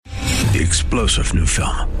The explosive new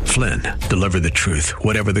film, Flynn, deliver the truth,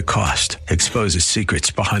 whatever the cost. Exposes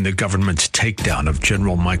secrets behind the government's takedown of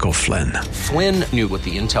General Michael Flynn. Flynn knew what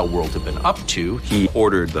the intel world had been up to. He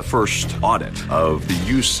ordered the first audit of the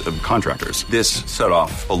use of contractors. This set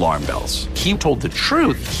off alarm bells. He told the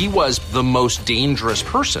truth. He was the most dangerous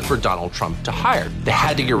person for Donald Trump to hire. They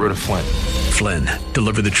had to get rid of Flynn. Flynn,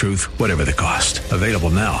 deliver the truth, whatever the cost. Available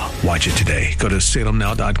now. Watch it today. Go to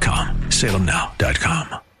salemnow.com.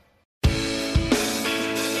 salemnow.com.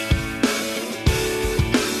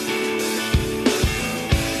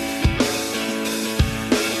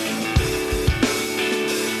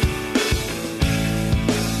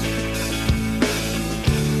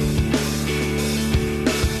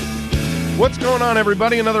 What's going on,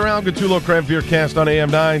 everybody? Another Al Gattullo Craft Beer Cast on AM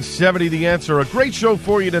 970. The Answer. A great show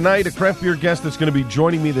for you tonight. A craft beer guest that's going to be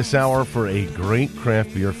joining me this hour for a great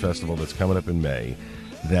craft beer festival that's coming up in May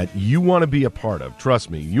that you want to be a part of. Trust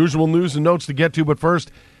me. Usual news and notes to get to, but first,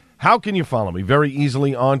 how can you follow me? Very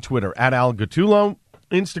easily on Twitter, at Al Gattullo,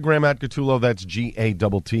 Instagram at Gattullo, that's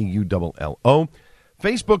GATTULLO,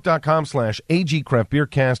 Facebook.com/AG Craft Beer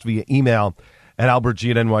Cast, via email at albertg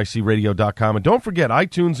at nycradio.com. And don't forget,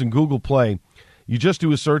 iTunes and Google Play, you just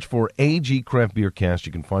do a search for AG Craft Beer Cast.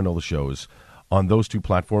 You can find all the shows on those two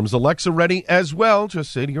platforms. Alexa ready as well.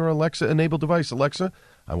 Just say to your Alexa-enabled device, Alexa,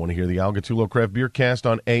 I want to hear the Al Gattullo Craft Beer Cast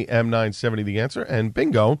on AM 970 The Answer. And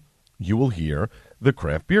bingo, you will hear the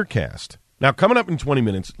Craft Beer Cast. Now, coming up in 20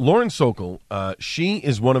 minutes, Lauren Sokol, she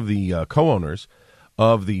is one of the co-owners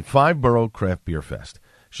of the Five Borough Craft Beer Fest.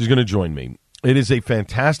 She's going to join me. It is a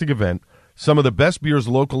fantastic event. Some of the best beers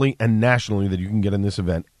locally and nationally that you can get in this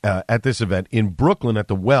event, at this event in Brooklyn at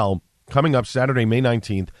the Well, coming up Saturday, May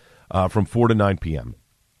 19th, from 4 to 9 p.m.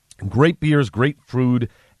 Great beers, great food,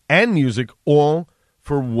 and music, all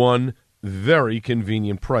for one very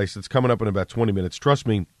convenient price. It's coming up in about 20 minutes. Trust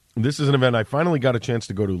me, this is an event I finally got a chance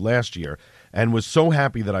to go to last year and was so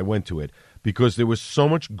happy that I went to it because there was so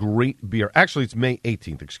much great beer. Actually, it's May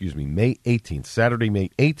 18th, Saturday, May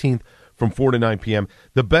 18th, from 4 to 9 p.m.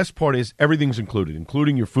 The best part is everything's included,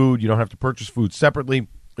 including your food. You don't have to purchase food separately.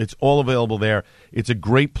 It's all available there. It's a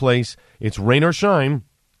great place. It's rain or shine,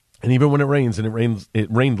 and even when it rains, and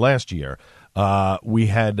it rained last year, we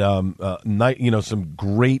had some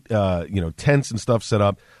great tents and stuff set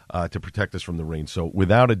up to protect us from the rain. So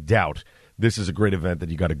without a doubt, this is a great event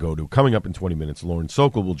that you got to go to. Coming up in 20 minutes, Lauren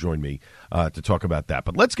Sokol will join me to talk about that.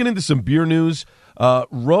 But let's get into some beer news.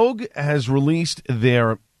 Rogue has released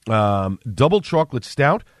their double chocolate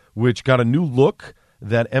stout, which got a new look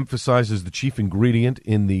that emphasizes the chief ingredient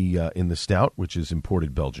in the stout, which is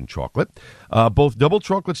imported Belgian chocolate. Both double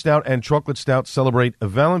chocolate stout and chocolate stout celebrate a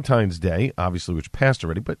Valentine's Day, obviously, which passed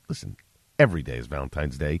already. But listen, every day is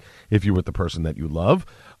Valentine's Day if you're with the person that you love.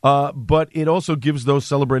 But it also gives those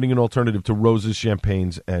celebrating an alternative to roses,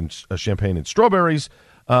 champagne, and strawberries.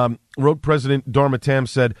 Rogue President Dharma Tam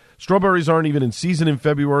said, strawberries aren't even in season in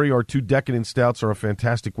February. Our two decadent stouts are a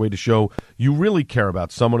fantastic way to show you really care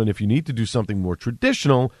about someone. And if you need to do something more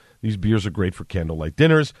traditional, these beers are great for candlelight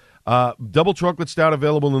dinners. Double chocolate stout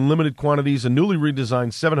available in limited quantities, a newly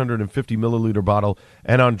redesigned 750-milliliter bottle,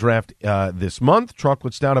 and on draft this month.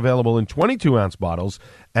 Chocolate stout available in 22-ounce bottles,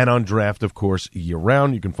 and on draft, of course,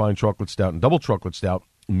 year-round. You can find chocolate stout and double chocolate stout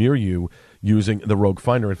near you using the Rogue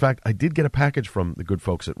Finder. In fact, I did get a package from the good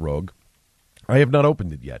folks at Rogue. I have not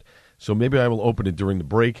opened it yet, so maybe I will open it during the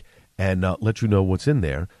break and let you know what's in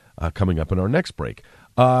there coming up in our next break.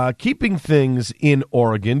 Keeping things in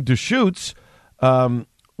Oregon, Deschutes,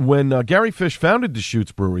 when Gary Fish founded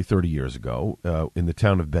Deschutes Brewery 30 years ago in the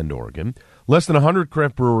town of Bend, Oregon, less than 100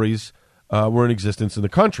 craft breweries were in existence in the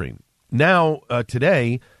country. Now,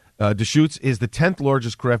 today, Deschutes is the 10th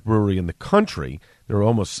largest craft brewery in the country. There are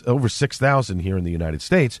almost over 6,000 here in the United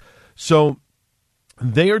States. So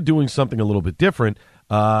they are doing something a little bit different.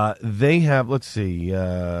 They have, let's see,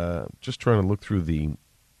 just trying to look through the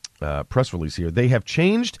press release here. They have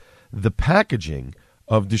changed the packaging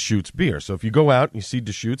of Deschutes beer. So if you go out and you see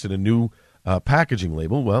Deschutes in a new packaging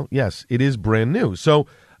label, well, yes, it is brand new. So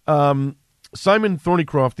Simon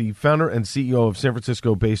Thornycroft, the founder and CEO of San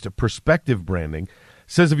Francisco-based Perspective Branding,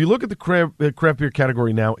 says if you look at the craft beer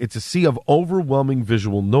category now, it's a sea of overwhelming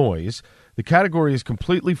visual noise. The category is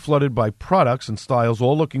completely flooded by products and styles,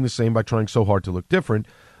 all looking the same by trying so hard to look different.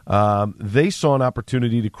 They saw an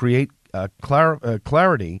opportunity to create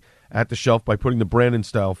clarity at the shelf by putting the brand and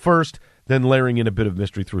style first, then layering in a bit of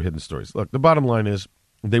mystery through hidden stories. Look, the bottom line is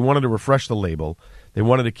they wanted to refresh the label. They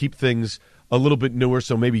wanted to keep things a little bit newer,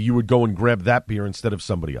 so maybe you would go and grab that beer instead of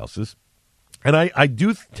somebody else's. And I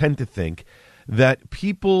do tend to think that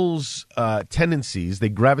people's tendencies, they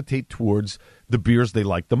gravitate towards the beers they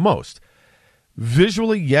like the most.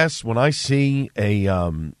 Visually, yes, when I see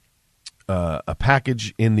a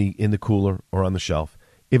package in the cooler or on the shelf,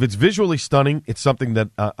 if it's visually stunning, it's something that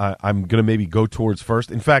I'm going to maybe go towards first.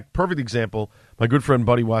 In fact, perfect example, my good friend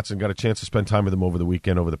Buddy Watson got a chance to spend time with him over the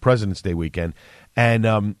weekend, over the President's Day weekend,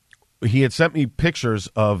 and he had sent me pictures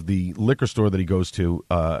of the liquor store that he goes to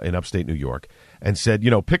in upstate New York and said,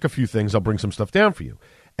 pick a few things, I'll bring some stuff down for you.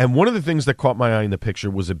 And one of the things that caught my eye in the picture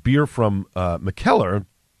was a beer from Mikkeller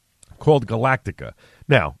called Galactica.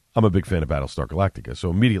 Now, I'm a big fan of Battlestar Galactica, so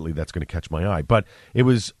immediately that's going to catch my eye. But it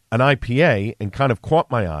was an IPA and kind of caught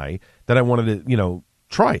my eye that I wanted to,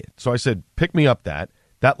 try it. So I said, pick me up that.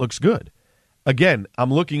 That looks good. Again,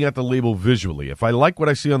 I'm looking at the label visually. If I like what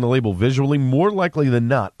I see on the label visually, more likely than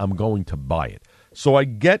not, I'm going to buy it. So I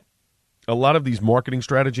get a lot of these marketing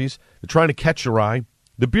strategies. They're trying to catch your eye.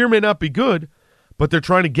 The beer may not be good, but they're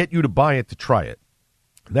trying to get you to buy it to try it.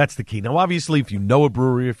 That's the key. Now, obviously, if you know a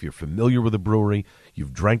brewery, if you're familiar with a brewery,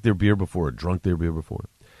 you've drank their beer before or drunk their beer before,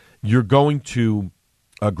 you're going to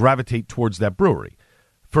gravitate towards that brewery.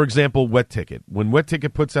 For example, Wet Ticket. When Wet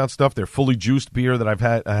Ticket puts out stuff, their fully juiced beer that I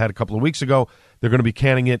had a couple of weeks ago, they're going to be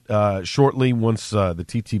canning it shortly once the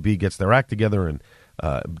TTB gets their act together and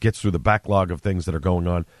gets through the backlog of things that are going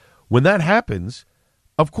on. When that happens,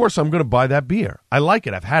 of course, I'm going to buy that beer. I like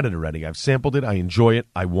it. I've had it already. I've sampled it. I enjoy it.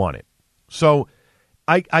 I want it. So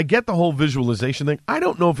I get the whole visualization thing. I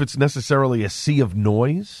don't know if it's necessarily a sea of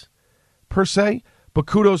noise, per se, but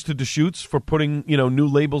kudos to Deschutes for putting, new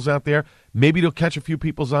labels out there. Maybe it'll catch a few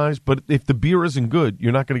people's eyes, but if the beer isn't good,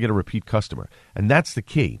 you're not going to get a repeat customer. And that's the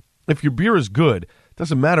key. If your beer is good, it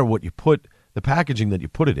doesn't matter what you put, the packaging that you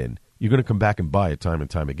put it in, you're going to come back and buy it time and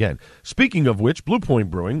time again. Speaking of which, Blue Point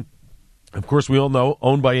Brewing, of course, we all know,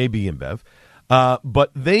 owned by AB InBev,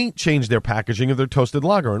 but they changed their packaging of their toasted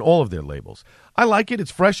lager on all of their labels. I like it. It's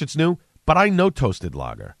fresh. It's new. But I know toasted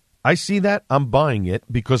lager. I see that. I'm buying it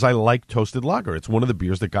because I like toasted lager. It's one of the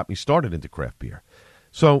beers that got me started into craft beer.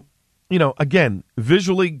 So, again,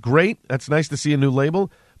 visually great. That's nice to see a new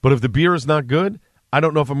label. But if the beer is not good, I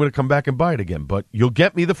don't know if I'm going to come back and buy it again. But you'll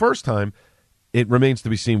get me the first time. It remains to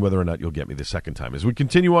be seen whether or not you'll get me the second time. As we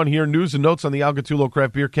continue on here, news and notes on the Al Gattullo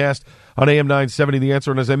Craft Beer Cast on AM 970 The Answer.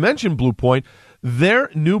 And as I mentioned, Blue Point, their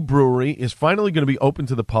new brewery is finally going to be open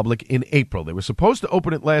to the public in April. They were supposed to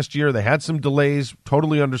open it last year. They had some delays.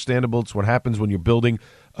 Totally understandable. It's what happens when you're building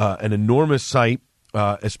an enormous site,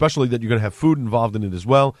 especially that you're going to have food involved in it as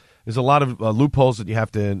well. There's a lot of loopholes that you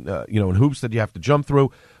have to, and hoops that you have to jump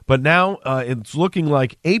through. But now it's looking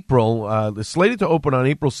like April. It's slated to open on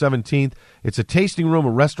April 17th. It's a tasting room,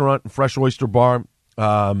 a restaurant, and fresh oyster bar.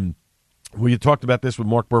 We had talked about this with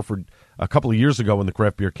Mark Burford a couple of years ago when the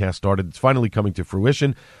Craft Beer Cast started. It's finally coming to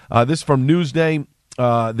fruition. This from Newsday.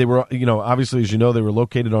 They were, obviously, as you know, they were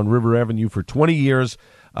located on River Avenue for 20 years.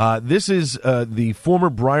 This is the former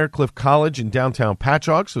Briarcliff College in downtown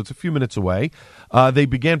Patchogue, so it's a few minutes away. They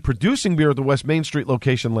began producing beer at the West Main Street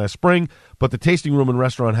location last spring, but the tasting room and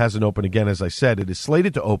restaurant hasn't opened again, as I said. It is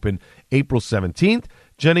slated to open April 17th.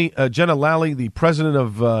 Jenna Lally, the president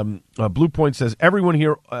of Blue Point, says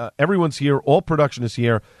everyone's here, all production is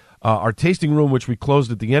here. Our tasting room, which we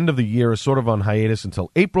closed at the end of the year, is sort of on hiatus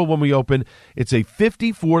until April when we open. It's a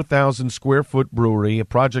 54,000-square-foot brewery, a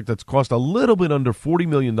project that's cost a little bit under $40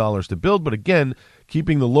 million to build, but again,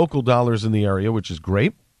 keeping the local dollars in the area, which is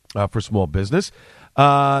great for small business.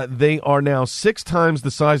 They are now 6 times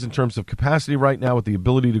the size in terms of capacity right now, with the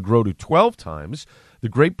ability to grow to 12 times. The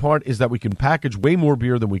great part is that we can package way more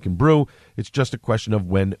beer than we can brew. It's just a question of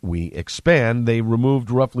when we expand. They removed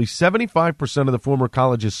roughly 75% of the former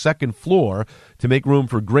college's second floor to make room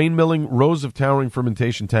for grain milling, rows of towering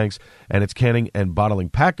fermentation tanks, and its canning and bottling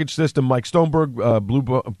package system. Mike Stoneberg,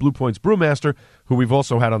 Blue Point's brewmaster, who we've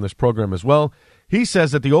also had on this program as well, he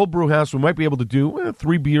says at the old brew house we might be able to do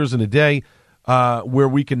 3 beers in a day, where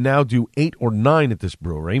we can now do 8 or 9 at this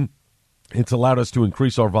brewery. It's allowed us to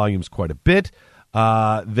increase our volumes quite a bit.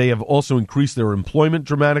 They have also increased their employment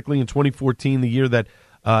dramatically in 2014, the year that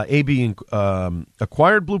AB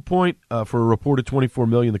acquired Blue Point for a reported $24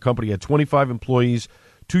 million. The company had 25 employees.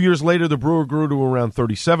 2 years later, the brewer grew to around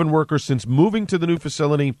 37 workers. Since moving to the new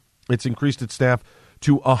facility, it's increased its staff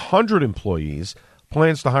to 100 employees.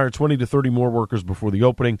 Plans to hire 20 to 30 more workers before the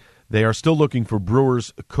opening. They are still looking for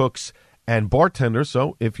brewers, cooks, and bartenders.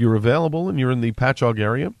 So if you're available and you're in the Patchogue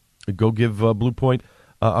area, go give Blue Point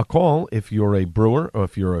a call. If you're a brewer, or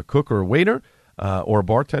if you're a cook or a waiter or a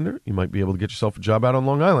bartender, you might be able to get yourself a job out on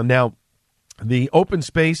Long Island. Now, the open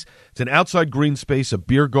space, it's an outside green space, a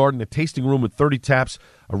beer garden, a tasting room with 30 taps,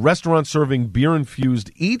 a restaurant serving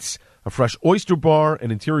beer-infused eats, a fresh oyster bar,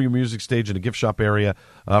 an interior music stage, and a gift shop area.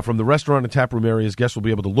 From the restaurant and taproom areas, guests will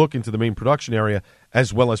be able to look into the main production area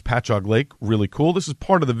as well as Patchogue Lake. Really cool. This is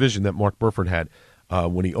part of the vision that Mark Burford had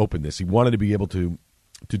when he opened this. He wanted to be able to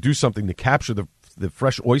do something to capture the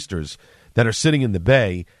fresh oysters that are sitting in the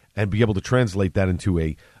bay and be able to translate that into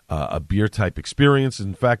a beer-type experience.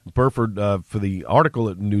 In fact, Burford, for the article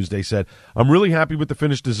at Newsday, said, "I'm really happy with the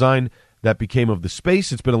finished design that became of the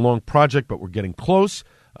space. It's been a long project, but we're getting close.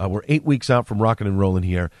 We're 8 weeks out from rocking and rolling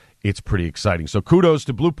here. It's pretty exciting." So kudos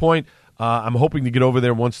to Blue Point. I'm hoping to get over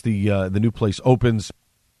there once the new place opens.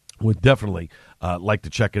 Would definitely like to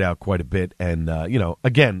check it out quite a bit. And,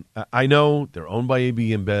 again, I know they're owned by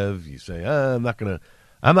AB InBev. You say, I'm not gonna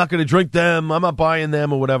drink them. I'm not buying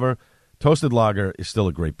them or whatever. Toasted Lager is still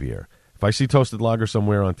a great beer. If I see Toasted Lager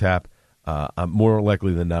somewhere on tap, I'm more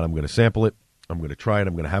likely than not I'm going to sample it. I'm going to try it.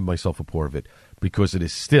 I'm going to have myself a pour of it because it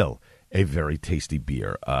is still a very tasty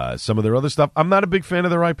beer. Some of their other stuff, I'm not a big fan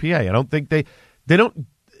of their IPA. I don't think they don't.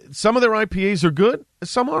 Some of their IPAs are good.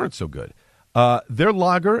 Some aren't so good. Their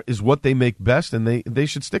lager is what they make best, and they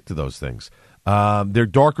should stick to those things. Their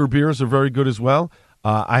darker beers are very good as well.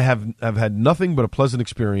 I've had nothing but a pleasant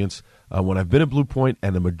experience when I've been at Blue Point,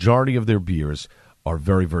 and the majority of their beers are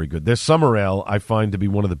very, very good. Their summer ale I find to be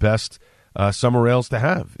one of the best summer ales to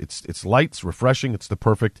have. It's light, it's refreshing, it's the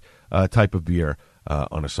perfect type of beer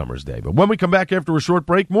on a summer's day. But when we come back after a short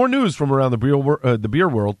break, more news from around the beer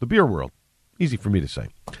world. Easy for me to say.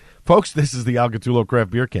 Folks, this is the Al Gattullo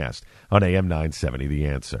Craft Beer Cast on AM 970, The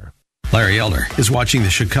Answer. Larry Elder is watching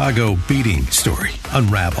the Chicago beating story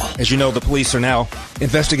unravel. As you know, the police are now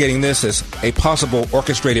investigating this as a possible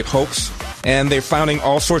orchestrated hoax, and they're finding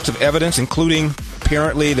all sorts of evidence, including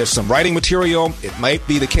apparently there's some writing material. It might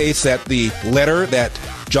be the case that the letter that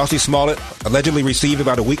Jussie Smollett allegedly received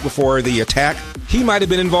about a week before the attack, he might have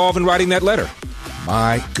been involved in writing that letter.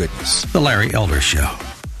 My goodness. The Larry Elder Show.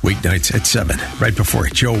 Weeknights at 7, right before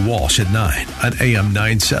Joe Walsh at 9 on AM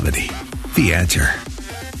 970. The Answer.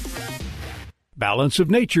 Balance of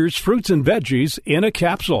Nature's fruits and veggies in a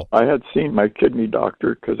capsule. I had seen my kidney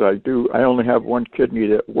doctor because I only have one kidney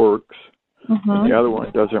that works, and the other one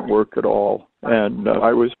doesn't work at all. And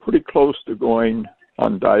I was pretty close to going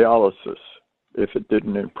on dialysis if it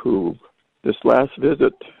didn't improve. This last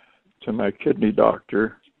visit to my kidney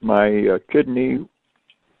doctor, my kidney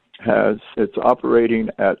it's operating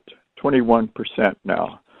at 21%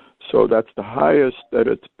 now. So that's the highest that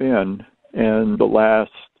it's been in the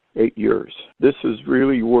last 8 years. This is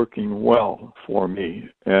really working well for me,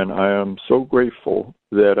 and I am so grateful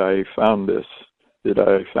that I found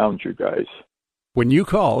you guys. When you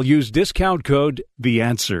call, use discount code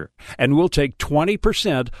THEANSWER, and we'll take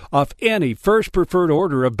 20% off any first preferred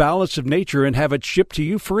order of Balance of Nature and have it shipped to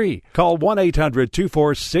you free. Call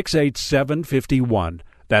 1-800-246-8751.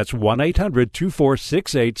 That's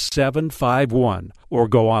 1-800-246-8751. Or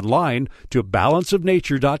go online to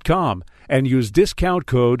balanceofnature.com and use discount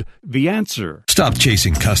code THEANSWER. Stop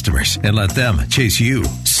chasing customers and let them chase you.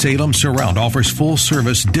 Salem Surround offers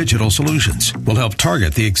full-service digital solutions. We'll help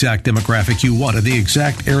target the exact demographic you want in the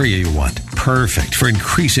exact area you want. Perfect for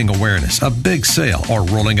increasing awareness, a big sale, or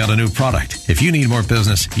rolling out a new product. If you need more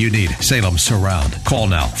business, you need Salem Surround. Call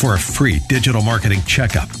now for a free digital marketing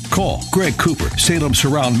checkup. Call Greg Cooper, Salem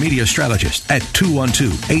Surround Media Strategist at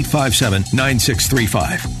 212-857-9635.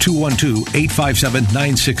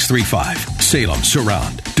 212-857-9635. Salem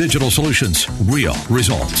Surround. Digital solutions. Real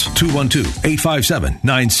results.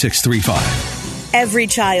 212-857-9635. Every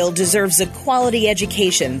child deserves a quality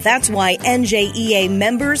education. That's why NJEA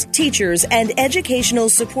members, teachers, and educational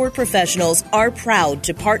support professionals are proud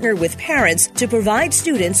to partner with parents to provide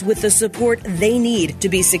students with the support they need to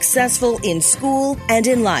be successful in school and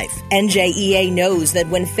in life. NJEA knows that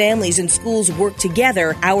when families and schools work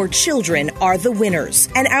together, our children are the winners.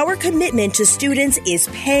 And our commitment to students is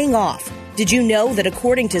paying off. Did you know that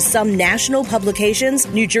according to some national publications,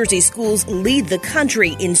 New Jersey schools lead the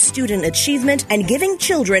country in student achievement and giving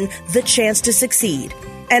children the chance to succeed?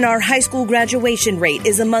 And our high school graduation rate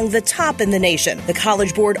is among the top in the nation. The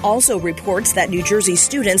College Board also reports that New Jersey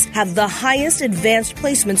students have the highest advanced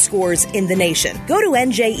placement scores in the nation. Go to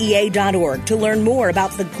njea.org to learn more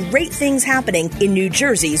about the great things happening in New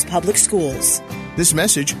Jersey's public schools. This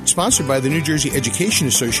message sponsored by the New Jersey Education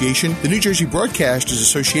Association, the New Jersey Broadcasters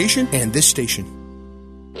Association, and this station.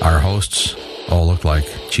 Our hosts all look like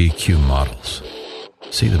GQ models.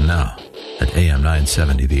 See them now at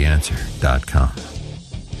am970theanswer.com.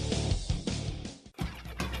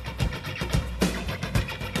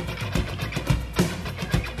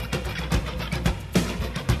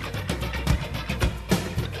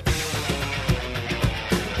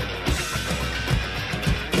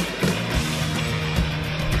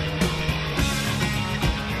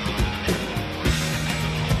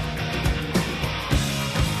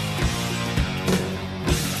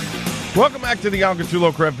 Welcome back to the Al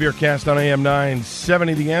Gattullo Craft Beer Cast on AM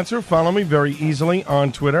 970 The Answer. Follow me very easily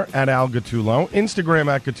on Twitter at Al Gattullo,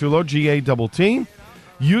 Instagram at Gattullo, G-A-T-T,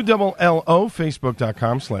 U-L-L-O,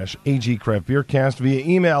 Facebook.com/AG Craft Beer Cast, via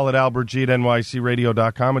email at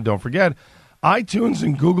albertg@nycradio.com. And don't forget, iTunes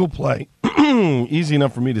and Google Play. Easy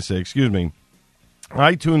enough for me to say, excuse me.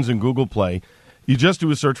 iTunes and Google Play. You just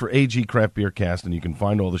do a search for AG Craft Beer Cast, and you can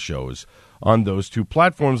find all the shows on those two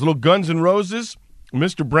platforms. Little Guns N' Roses.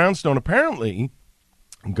 Mr. Brownstone, apparently,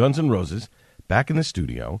 Guns N' Roses, back in the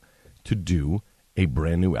studio to do a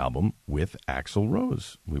brand new album with Axl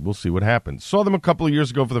Rose. We will see what happens. Saw them a couple of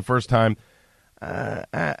years ago for the first time.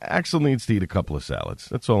 Axl needs to eat a couple of salads.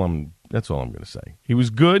 That's all I'm going to say. He was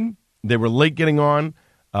good. They were late getting on.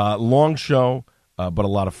 Long show, but a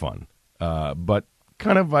lot of fun. But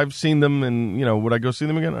kind of, I've seen them, and, would I go see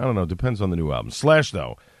them again? I don't know. Depends on the new album. Slash,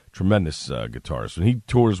 though. Tremendous guitarist. When he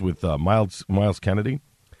tours with Miles Kennedy,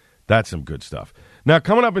 that's some good stuff. Now,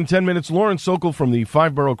 coming up in 10 minutes, Lauren Sokol from the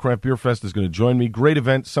Five Borough Craft Beer Fest is going to join me. Great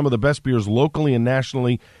event. Some of the best beers locally and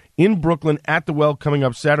nationally in Brooklyn at the Well, coming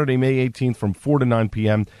up Saturday, May 18th from 4 to 9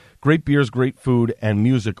 p.m. Great beers, great food, and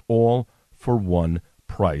music, all for one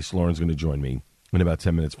price. Lauren's going to join me in about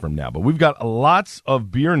 10 minutes from now. But we've got lots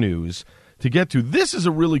of beer news to get to. This is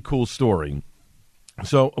a really cool story,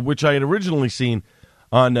 which I had originally seen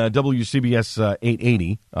on WCBS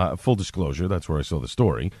 880, full disclosure, that's where I saw the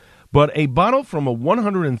story. But a bottle from a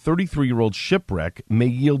 133-year-old shipwreck may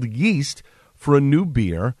yield yeast for a new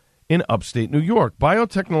beer in upstate New York.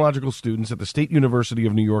 Biotechnological students at the State University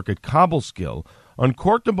of New York at Cobleskill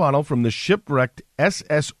uncorked a bottle from the shipwrecked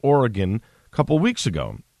SS Oregon a couple weeks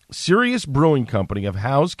ago. Sirius Brewing Company of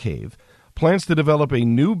Howe's Cave plans to develop a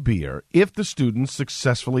new beer if the students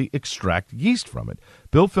successfully extract yeast from it.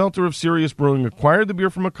 Bill Felter of Sirius Brewing acquired the beer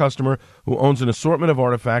from a customer who owns an assortment of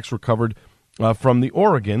artifacts recovered from the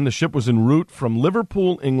Oregon. The ship was en route from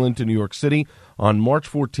Liverpool, England to New York City on March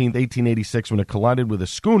 14, 1886, when it collided with a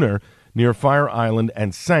schooner near Fire Island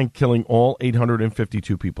and sank, killing all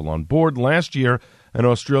 852 people on board. Last year, an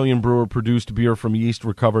Australian brewer produced beer from yeast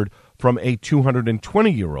recovered from a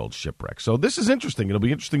 220-year-old shipwreck. So this is interesting. It'll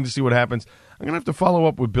be interesting to see what happens. I'm going to have to follow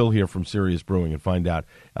up with Bill here from Sirius Brewing and find out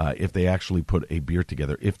if they actually put a beer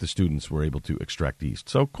together, if the students were able to extract yeast.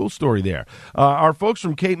 So cool story there. Our folks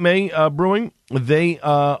from Cape May Brewing, they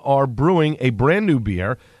are brewing a brand new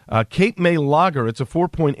beer, Cape May Lager. It's a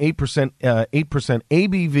 4.8%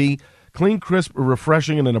 ABV, clean, crisp,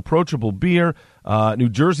 refreshing, and an approachable beer. New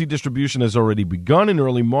Jersey distribution has already begun. In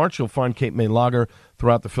early March, you'll find Cape May Lager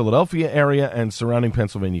throughout the Philadelphia area and surrounding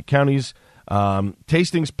Pennsylvania counties.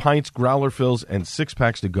 Tastings, pints, growler fills, and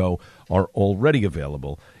six-packs to go are already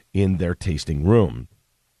available in their tasting room.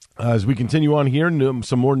 As we continue on here,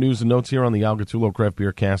 some more news and notes here on the Al Gattullo Craft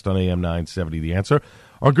Beer Cast on AM 970 The Answer.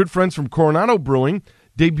 Our good friends from Coronado Brewing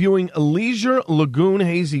debuting Leisure Lagoon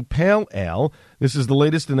Hazy Pale Ale. This is the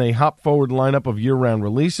latest in a hop-forward lineup of year-round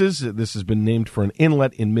releases. This has been named for an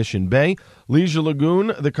inlet in Mission Bay. Leisure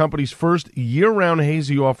Lagoon, the company's first year-round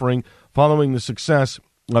hazy offering following the success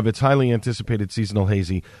of its highly anticipated seasonal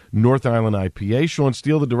hazy North Island IPA. Sean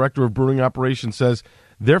Steele, the director of brewing operations, says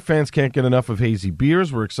their fans can't get enough of hazy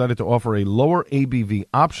beers. We're excited to offer a lower ABV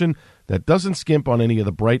option that doesn't skimp on any of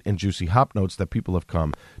the bright and juicy hop notes that people have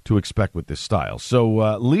come to expect with this style. So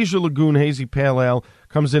Leisure Lagoon Hazy Pale Ale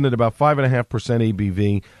comes in at about 5.5%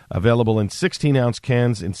 ABV, available in 16-ounce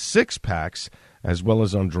cans in 6-packs, as well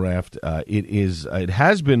as on draft. It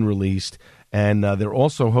has been released, and they're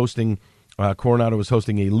also hosting, Coronado is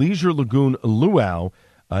hosting a Leisure Lagoon Luau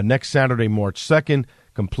next Saturday, March 2nd,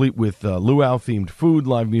 complete with luau-themed food,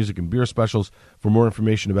 live music, and beer specials. For more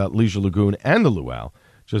information about Leisure Lagoon and the luau,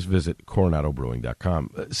 just visit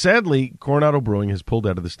coronadobrewing.com. Sadly, Coronado Brewing has pulled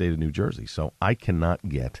out of the state of New Jersey, so I cannot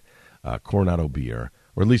get Coronado beer,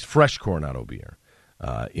 or at least fresh Coronado beer,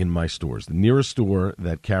 in my stores. The nearest store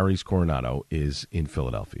that carries Coronado is in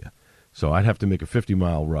Philadelphia. So I'd have to make a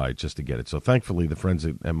 50-mile ride just to get it. So thankfully,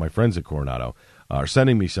 my friends at Coronado are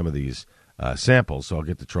sending me some of these samples, so I'll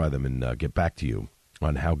get to try them and get back to you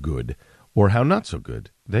on how good or how not so good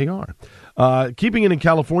they are. Keeping it in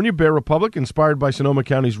California, Bear Republic, inspired by Sonoma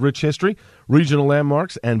County's rich history, regional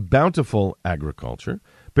landmarks, and bountiful agriculture,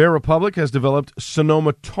 Bear Republic has developed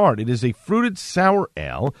Sonoma Tart. It is a fruited sour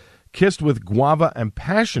ale kissed with guava and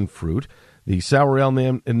passion fruit. The sour ale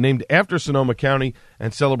named after Sonoma County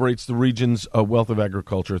and celebrates the region's wealth of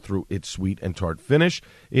agriculture through its sweet and tart finish.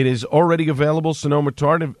 It is already available, Sonoma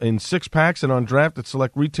Tart, in 6-packs and on draft at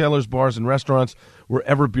select retailers, bars, and restaurants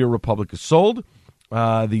wherever Beer Republic is sold.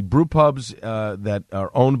 The brew pubs that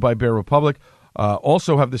are owned by Bear Republic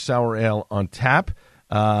also have the sour ale on tap.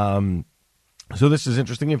 So this is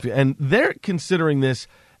interesting. And they're considering this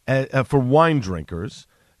for wine drinkers.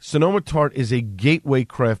 Sonoma Tart is a gateway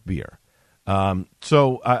craft beer.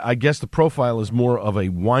 So I guess the profile is more of a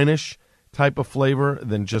wine-ish type of flavor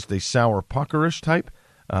than just a sour puckerish type.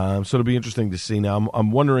 So it'll be interesting to see. Now,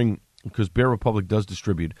 I'm wondering, because Bear Republic does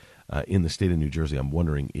distribute in the state of New Jersey, I'm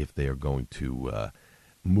wondering if they are going to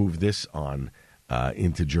move this on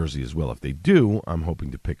into Jersey as well. If they do, I'm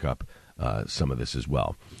hoping to pick up some of this as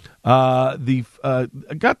well. I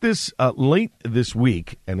got this late this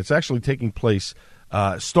week, and it's actually taking place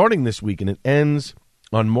starting this week, and it ends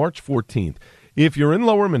on March 14th. If you're in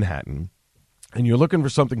Lower Manhattan and you're looking for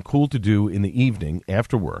something cool to do in the evening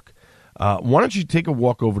after work, why don't you take a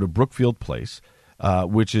walk over to Brookfield Place,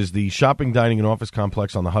 which is the shopping, dining, and office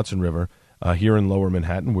complex on the Hudson River here in Lower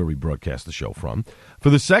Manhattan, where we broadcast the show from. For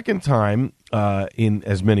the second time in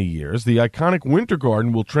as many years, the iconic Winter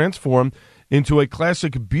Garden will transform into a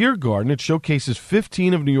classic beer garden. It showcases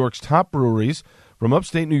 15 of New York's top breweries from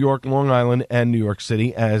upstate New York, Long Island, and New York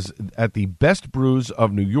City as at the best brews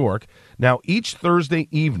of New York. Now, each Thursday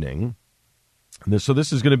evening, so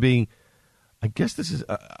this is going to be, I guess this is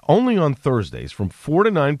only on Thursdays from 4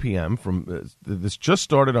 to 9 p.m. This just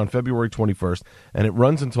started on February 21st, and it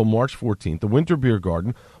runs until March 14th. The Winter Beer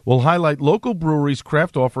Garden will highlight local breweries,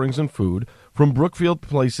 craft offerings, and food from Brookfield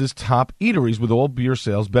Place's top eateries, with all beer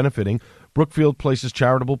sales benefiting Brookfield Place's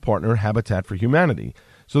charitable partner, Habitat for Humanity.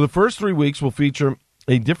 So the first 3 weeks will feature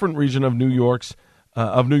a different region of New York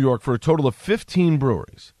for a total of 15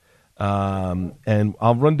 breweries. And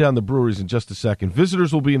I'll run down the breweries in just a second.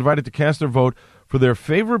 Visitors will be invited to cast their vote for their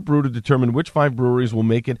favorite brew to determine which 5 breweries will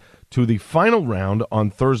make it to the final round on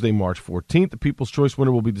Thursday, March 14th. The People's Choice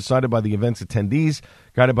winner will be decided by the event's attendees,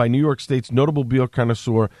 guided by New York State's notable beer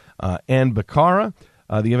connoisseur, Ann Becara.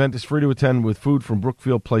 The event is free to attend with food from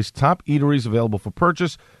Brookfield Place top eateries available for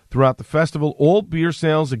purchase throughout the festival. All beer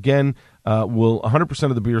sales, again, 100%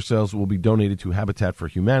 of the beer sales will be donated to Habitat for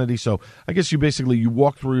Humanity. So I guess you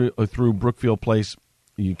walk through Brookfield Place.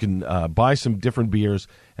 You can buy some different beers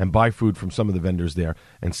and buy food from some of the vendors there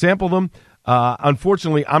and sample them.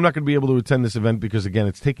 Unfortunately, I'm not going to be able to attend this event because, again,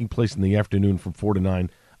 it's taking place in the afternoon from 4 to 9.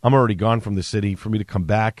 I'm already gone from the city. For me to come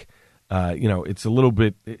back, it's a little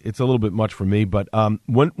bit much for me. But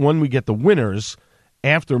when we get the winners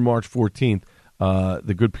after March 14th,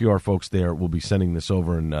 the good PR folks there will be sending this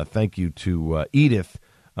over, and thank you to Edith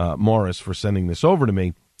Morris for sending this over to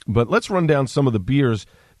me. But let's run down some of the beers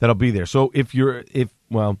that'll be there. So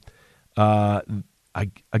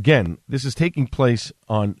again, this is taking place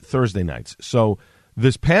on Thursday nights. So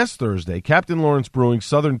this past Thursday, Captain Lawrence Brewing,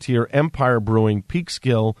 Southern Tier, Empire Brewing,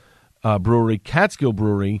 Peekskill Brewery, Catskill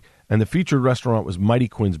Brewery, and the featured restaurant was Mighty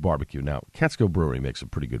Quinn's Barbecue. Now, Catskill Brewery makes some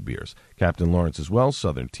pretty good beers. Captain Lawrence as well,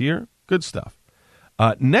 Southern Tier, good stuff.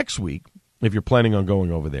 Next week, if you're planning on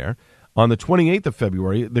going over there, on the 28th of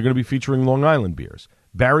February, they're going to be featuring Long Island beers.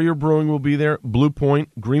 Barrier Brewing will be there, Blue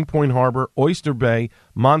Point, Greenpoint Harbor, Oyster Bay,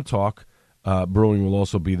 Montauk Brewing will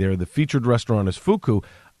also be there. The featured restaurant is Fuku.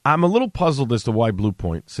 I'm a little puzzled as to why Blue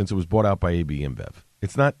Point, since it was bought out by AB InBev.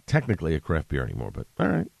 It's not technically a craft beer anymore, but all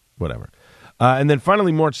right, whatever. And then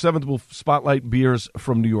finally, March 7th, we'll spotlight beers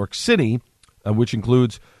from New York City, which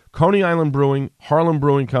includes Coney Island Brewing, Harlem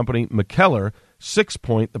Brewing Company, McKellar, Six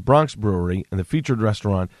Point, the Bronx Brewery, and the featured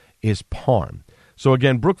restaurant is Parm. So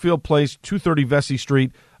again, Brookfield Place, 230 Vesey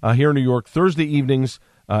Street, here in New York, Thursday evenings.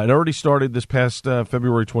 It already started this past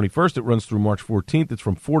February 21st. It runs through March 14th. It's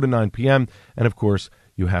from 4 to 9 p.m. And, of course,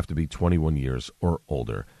 you have to be 21 years or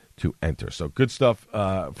older to enter. So good stuff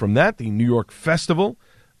from that. The New York Festival,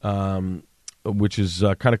 which is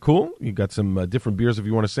kind of cool. You got some different beers if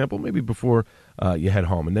you want to sample, maybe before you head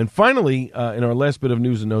home. And then finally, in our last bit of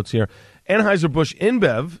news and notes here, Anheuser-Busch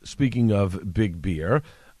InBev, speaking of big beer,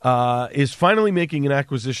 is finally making an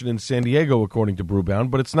acquisition in San Diego, according to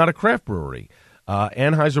Brewbound, but it's not a craft brewery.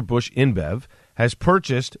 Anheuser-Busch InBev has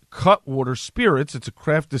purchased Cutwater Spirits. It's a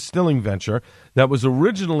craft distilling venture that was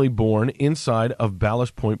originally born inside of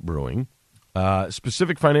Ballast Point Brewing.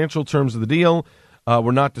 Specific financial terms of the deal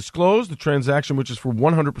were not disclosed. The transaction, which is for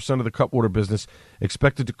 100% of the Cutwater business,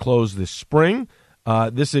 expected to close this spring.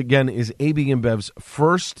 This, again, is AB InBev's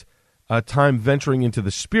first time venturing into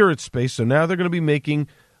the spirit space, so now they're going to be making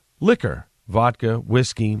liquor, vodka,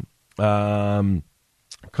 whiskey. Cutwater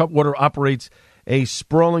operates a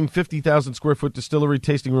sprawling 50,000-square-foot distillery,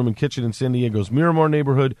 tasting room, and kitchen in San Diego's Miramar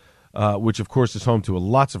neighborhood, which, of course, is home to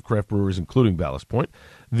lots of craft breweries, including Ballast Point.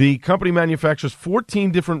 The company manufactures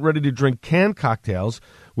 14 different ready-to-drink canned cocktails,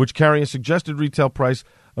 which carry a suggested retail price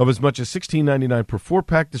of as much as $16.99 per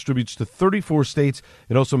 4-pack, distributes to 34 states.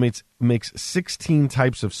 It also makes 16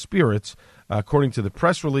 types of spirits, according to the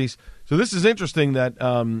press release. So this is interesting that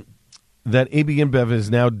that AB InBev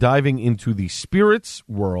is now diving into the spirits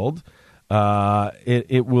world.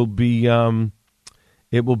 It will be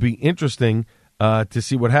interesting to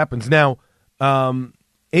see what happens. Now,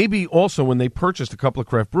 AB also, when they purchased a couple of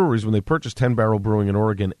craft breweries, when they purchased 10 Barrel Brewing in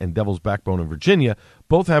Oregon and Devil's Backbone in Virginia,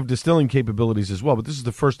 both have distilling capabilities as well. But this is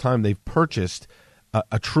the first time they've purchased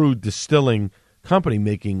a true distilling company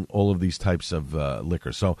making all of these types of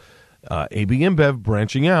liquor. So AB InBev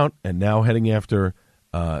branching out and now heading after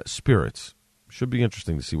spirits. Should be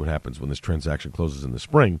interesting to see what happens when this transaction closes in the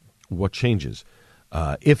spring. What changes,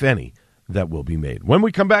 if any, that will be made. When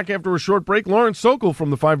we come back after a short break, Lauren Sokol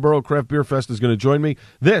from the Five Borough Craft Beer Fest is going to join me.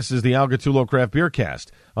 This is the Al Gattullo Craft Beer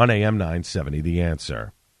Cast on AM 970, The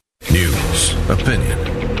Answer. News, opinion,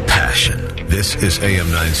 passion. This is AM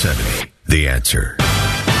 970, The Answer.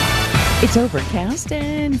 It's overcast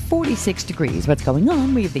and 46 degrees. What's going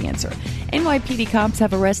on? We have the answer. NYPD cops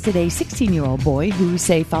have arrested a 16-year-old boy who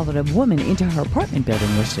say followed a woman into her apartment building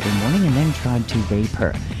yesterday morning and then tried to rape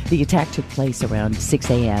her. The attack took place around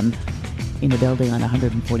 6 a.m. in a building on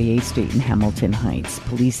 148th Street in Hamilton Heights.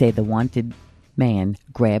 Police say the wanted man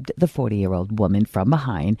grabbed the 40-year-old woman from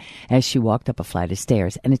behind as she walked up a flight of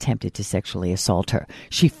stairs and attempted to sexually assault her.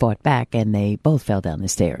 She fought back and they both fell down the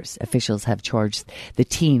stairs. Officials have charged the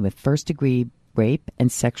teen with first-degree rape and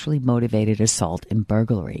sexually motivated assault and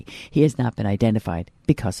burglary. He has not been identified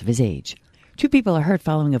because of his age. 2 people are hurt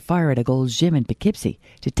following a fire at a Gold's Gym in Poughkeepsie.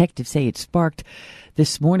 Detectives say it sparked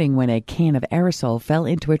this morning when a can of aerosol fell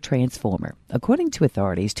into a transformer. According to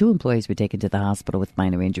authorities, 2 employees were taken to the hospital with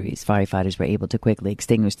minor injuries. Firefighters were able to quickly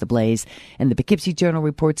extinguish the blaze, and the Poughkeepsie Journal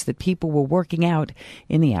reports that people were working out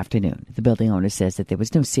in the afternoon. The building owner says that there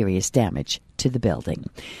was no serious damage to the building.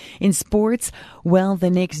 In sports, well, the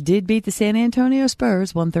Knicks did beat the San Antonio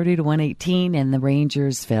Spurs 130-118, and the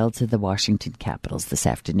Rangers fell to the Washington Capitals this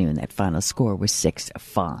afternoon. That final score was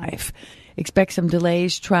 6-5. Expect some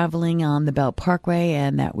delays traveling on the Belt Parkway,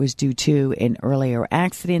 and that was due to an earlier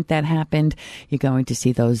accident that happened. You're going to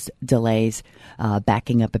see those delays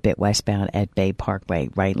backing up a bit westbound at Bay Parkway.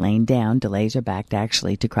 Right lane down. Delays are backed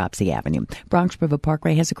actually to Cropsey Avenue. Bronx River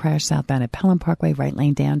Parkway has a crash southbound at Pelham Parkway. Right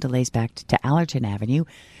lane down. Delays backed to Allerton Avenue.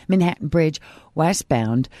 Manhattan Bridge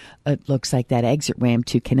westbound, it looks like that exit ramp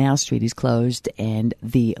to Canal Street is closed, and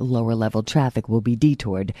the lower level traffic will be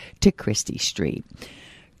detoured to Christie Street.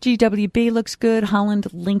 GWB looks good.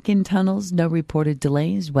 Holland-Lincoln tunnels, no reported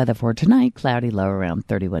delays. Weather for tonight, cloudy, low around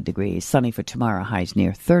 31 degrees. Sunny for tomorrow, highs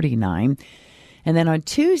near 39. And then on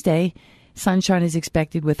Tuesday, sunshine is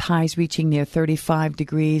expected with highs reaching near 35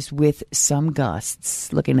 degrees with some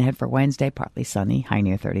gusts. Looking ahead for Wednesday, partly sunny, high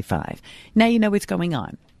near 35. Now you know what's going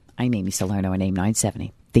on. I'm Amy Salerno on AM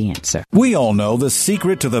 970. The Answer. We all know the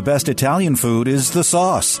secret to the best Italian food is the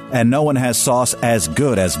sauce, and no one has sauce as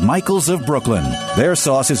good as Michael's of Brooklyn. Their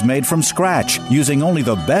sauce is made from scratch, using only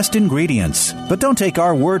the best ingredients. But don't take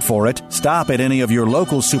our word for it. Stop at any of your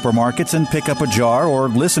local supermarkets and pick up a jar, or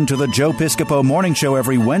listen to the Joe Piscopo Morning Show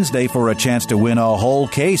every Wednesday for a chance to win a whole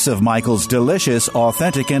case of Michael's delicious,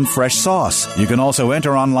 authentic, and fresh sauce. You can also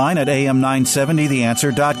enter online at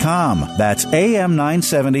am970theanswer.com. That's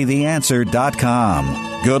am970theanswer.com.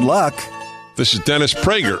 Good luck. This is Dennis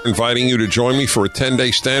Prager inviting you to join me for a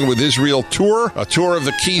 10-day Stand With Israel tour, a tour of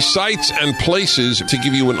the key sites and places to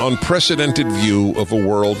give you an unprecedented view of a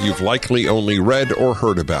world you've likely only read or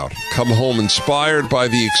heard about. Come home inspired by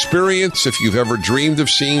the experience. If you've ever dreamed of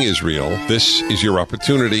seeing Israel, this is your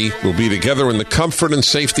opportunity. We'll be together in the comfort and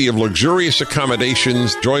safety of luxurious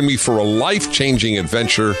accommodations. Join me for a life-changing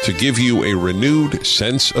adventure to give you a renewed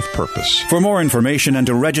sense of purpose. For more information and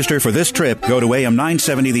to register for this trip, go to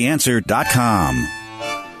am970theanswer.com.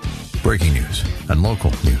 Breaking news and local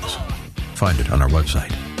news. Find it on our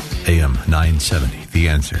website,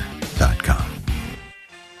 am970theanswer.com.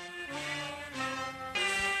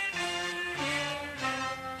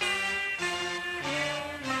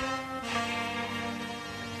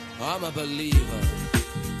 I'm a believer.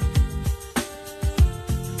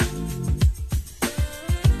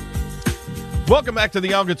 Welcome back to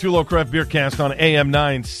the Al Gattullo Craft Beer Cast on AM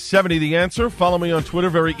 970 The Answer. Follow me on Twitter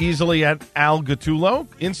very easily at Al Gattullo,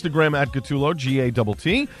 Instagram at Gattullo,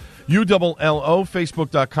 G-A-T-T, U-L-L-O,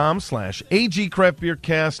 Facebook.com/AG Craft Beer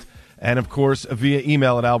Cast, and of course via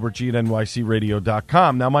email at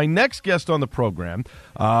albertg@nycradio.com. Now, my next guest on the program,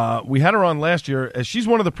 we had her on last year, as she's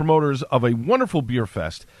one of the promoters of a wonderful beer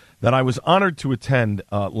fest that I was honored to attend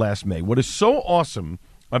last May. What is so awesome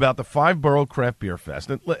about the Five Borough Craft Beer Fest.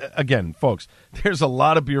 And again, folks, there's a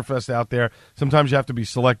lot of beer fests out there. Sometimes you have to be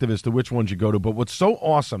selective as to which ones you go to. But what's so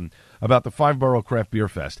awesome about the Five Borough Craft Beer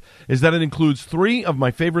Fest is that it includes 3 of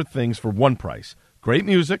my favorite things for one price: great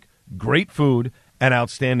music, great food, and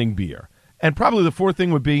outstanding beer. And probably the 4th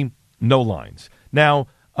thing would be no lines. Now,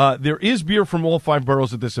 there is beer from all 5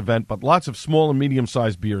 boroughs at this event, but lots of small and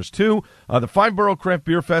medium-sized beers, too. The Five Borough Craft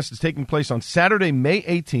Beer Fest is taking place on Saturday, May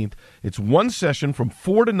 18th. It's one session from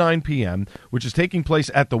 4 to 9 p.m., which is taking place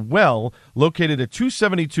at The Well, located at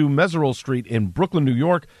 272 Meserole Street in Brooklyn, New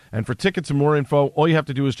York. And for tickets and more info, all you have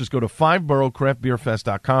to do is just go to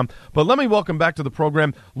fiveboroughcraftbeerfest.com. But let me welcome back to the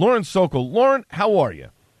program Lauren Sokol. Lauren, how are you?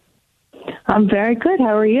 I'm very good.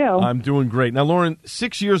 How are you? I'm doing great. Now, Lauren,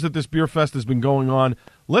 6 years that this beer fest has been going on.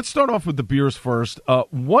 Let's start off with the beers first.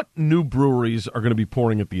 What new breweries are going to be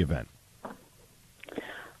pouring at the event?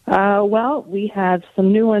 Well, we have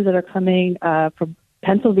some new ones that are coming from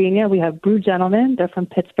Pennsylvania. We have Brew Gentlemen. They're from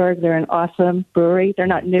Pittsburgh. They're an awesome brewery. They're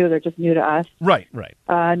not new. They're just new to us. Right.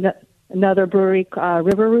 Another brewery,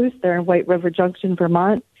 River Roost. They're in White River Junction,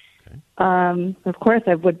 Vermont. Of course,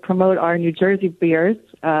 I would promote our New Jersey beers,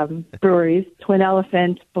 breweries, Twin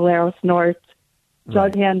Elephant, Bolero Snort,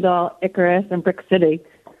 Jug Handle, Icarus, and Brick City.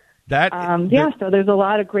 So there's a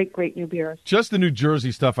lot of great new beers. Just the New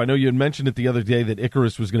Jersey stuff. I know you had mentioned it the other day that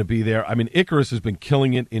Icarus was going to be there. I mean, Icarus has been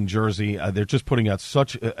killing it in Jersey. They're just putting out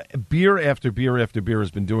such beer after beer after beer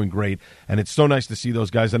has been doing great, and it's so nice to see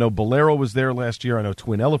those guys. I know Bolero was there last year. I know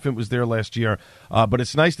Twin Elephant was there last year, but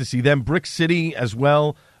it's nice to see them. Brick City as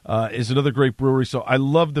well is another great brewery. So I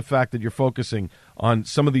love the fact that you're focusing on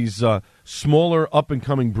some of these smaller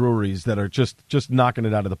up-and-coming breweries that are just knocking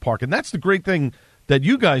it out of the park. And that's the great thing that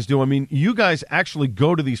you guys do. I mean, you guys actually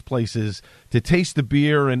go to these places to taste the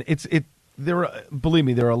beer, and believe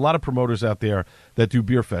me, there are a lot of promoters out there that do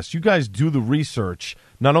beer fests. You guys do the research,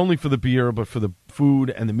 not only for the beer, but for the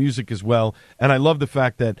food and the music as well. And I love the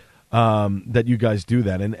fact that that you guys do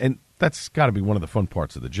that. And that's got to be one of the fun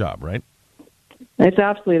parts of the job, right? It's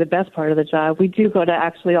absolutely the best part of the job. We do go to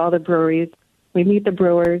actually all the breweries. We meet the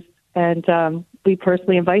brewers, and we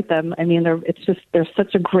personally invite them. I mean, they're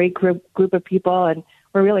such a great group of people, and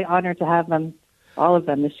we're really honored to have them, all of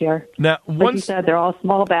them, this year. Now, like you said, they're all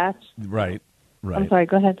small batch. Right. I'm sorry,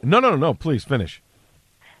 go ahead. No, please finish.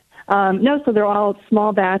 So they're all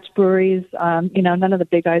small batch breweries. None of the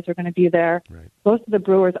big guys are going to be there. Right. Most of the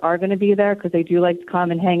brewers are going to be there because they do like to come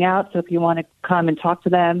and hang out. So if you want to come and talk to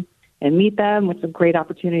them and meet them, it's a great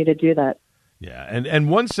opportunity to do that. Yeah, and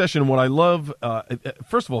one session, what I love,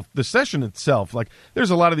 first of all, the session itself, like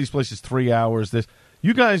there's a lot of these places, 3 hours.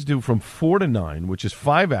 You guys do from 4 to 9, which is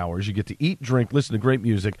 5 hours. You get to eat, drink, listen to great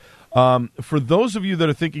music. For those of you that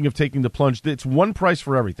are thinking of taking the plunge, it's one price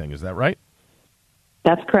for everything. Is that right?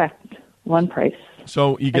 That's correct. One price.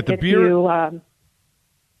 So you get the beer?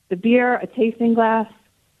 The beer, a tasting glass,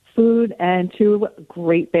 food, and 2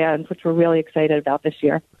 great bands, which we're really excited about this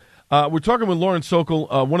year. We're talking with Lauren Sokol,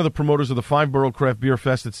 one of the promoters of the Five Borough Craft Beer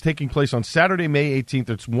Fest. It's taking place on Saturday, May 18th.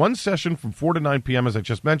 It's one session from 4 to 9 p.m., as I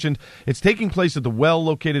just mentioned. It's taking place at The Well,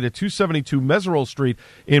 located at 272 Meserole Street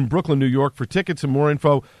in Brooklyn, New York. For tickets and more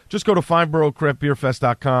info, just go to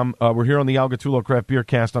fiveboroughcraftbeerfest.com. We're here on the Al Gattullo Craft Beer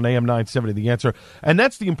Cast on AM 970, The Answer. And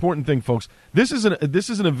that's the important thing, folks. This is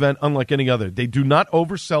an event unlike any other. They do not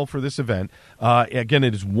oversell for this event. Again,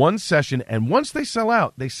 it is one session, and once they sell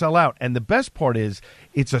out, they sell out. And the best part is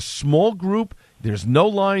it's a small group. There's no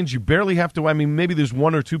lines. You barely have to. I mean, maybe there's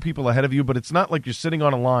 1 or 2 people ahead of you, but it's not like you're sitting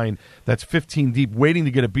on a line that's 15 deep, waiting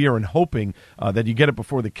to get a beer and hoping that you get it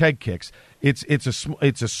before the keg kicks. It's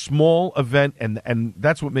a small event, and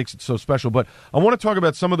that's what makes it so special. But I want to talk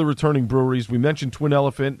about some of the returning breweries. We mentioned Twin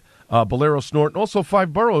Elephant, Bolero Snort, and also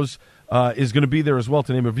Five Boroughs is going to be there as well,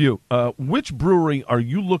 to name a few. Which brewery are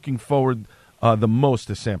you looking forward the most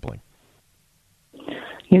to sampling?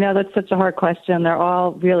 That's such a hard question. They're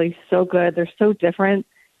all really so good. They're so different.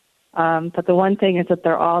 But the one thing is that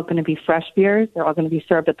they're all going to be fresh beers. They're all going to be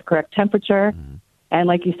served at the correct temperature. Mm-hmm. And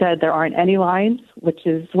like you said, there aren't any lines, which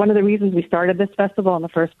is one of the reasons we started this festival in the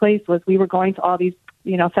first place, was we were going to all these,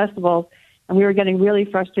 festivals, and we were getting really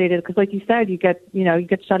frustrated because, like you said, you get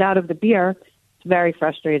shut out of the beer. It's very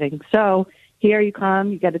frustrating. So here you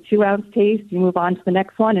come, you get a 2-ounce taste, you move on to the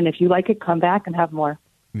next one, and if you like it, come back and have more.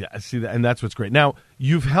 Yeah, I see that, and that's what's great. Now,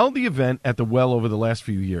 you've held the event at the Well over the last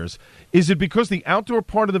few years. Is it because the outdoor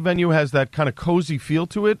part of the venue has that kind of cozy feel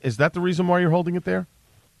to it? Is that the reason why you're holding it there?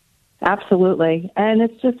 Absolutely, and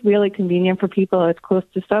it's just really convenient for people. It's close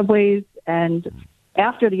to subways, and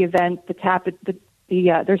after the event,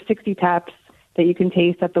 there's 60 taps that you can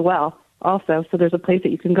taste at the Well. also. So there's a place that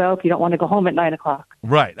you can go if you don't want to go home at 9 o'clock.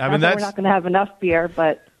 Right. I mean, we're not going to have enough beer,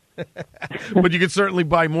 but... but you can certainly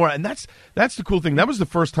buy more, and that's the cool thing. That was the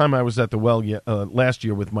first time I was at the Well last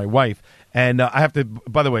year with my wife, and I have to.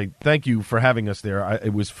 By the way, thank you for having us there.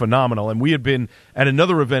 It was phenomenal, and we had been at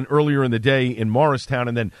another event earlier in the day in Morristown,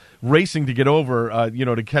 and then racing to get over,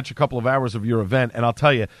 to catch a couple of hours of your event. And I'll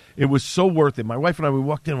tell you, it was so worth it. My wife and I, we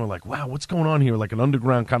walked in, and we're like, "Wow, what's going on here?" Like an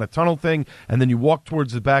underground kind of tunnel thing, and then you walk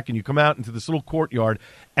towards the back, and you come out into this little courtyard.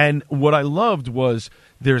 And what I loved was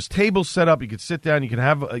there's tables set up. You could sit down. You can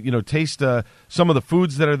have, taste some of the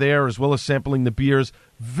foods that are there, as well as sampling the beers.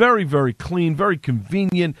 Very, very clean, very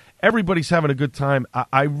convenient. Everybody's having a good time.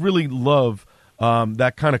 I really love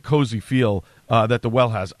that kind of cozy feel that the Well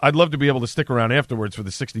has. I'd love to be able to stick around afterwards for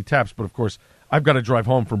the 60 taps, but of course I've got to drive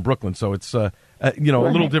home from Brooklyn, so it's a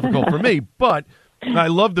little difficult for me. But I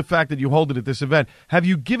love the fact that you hold it at this event. Have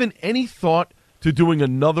you given any thought to doing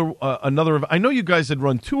another event? I know you guys had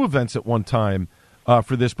run 2 events at one time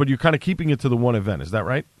for this, but you're kind of keeping it to the one event. Is that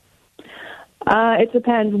right? It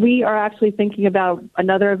depends. We are actually thinking about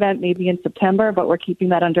another event maybe in September, but we're keeping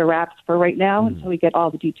that under wraps for right now until we get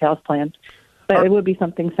all the details planned. But it would be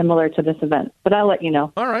something similar to this event. But I'll let you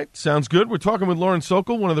know. All right. Sounds good. We're talking with Lauren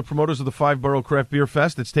Sokol, one of the promoters of the Five Borough Craft Beer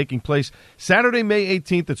Fest. It's taking place Saturday, May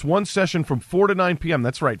 18th. It's one session from 4 to 9 p.m.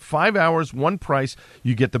 That's right. 5 hours, one price.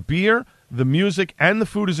 You get the beer, the music, and the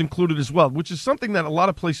food is included as well, which is something that a lot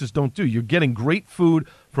of places don't do. You're getting great food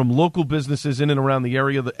from local businesses in and around the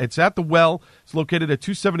area. It's at the Well. It's located at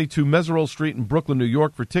 272 Meserole Street in Brooklyn, New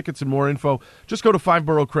York. For tickets and more info, just go to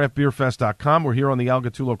fiveboroughcraftbeerfest.com. We're here on the Al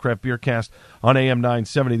Gattullo Craft Beer Cast on AM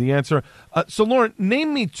 970, The Answer. So, Lauren,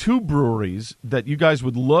 name me 2 breweries that you guys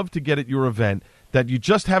would love to get at your event that you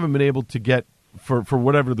just haven't been able to get for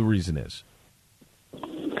whatever the reason is.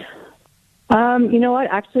 You know what?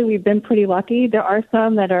 Actually, we've been pretty lucky. There are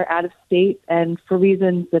some that are out of state, and for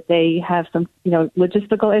reasons that they have some,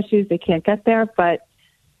 logistical issues, they can't get there. But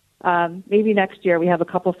maybe next year we have a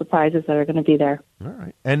couple surprises that are going to be there. All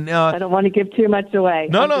right. And I don't want to give too much away.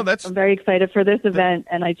 I'm very excited for this event,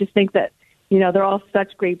 and I just think that, they're all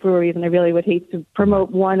such great breweries, and I really would hate to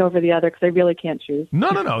promote one over the other because I really can't choose.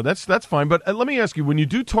 No. That's fine. But let me ask you, when you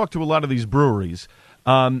do talk to a lot of these breweries,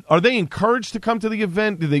 are they encouraged to come to the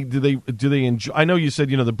event? Do they enjoy? I know you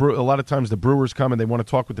said a lot of times the brewers come and they want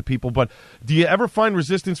to talk with the people, but do you ever find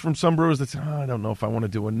resistance from some brewers that say, I don't know if I want to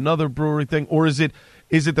do another brewery thing, or is it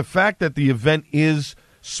the fact that the event is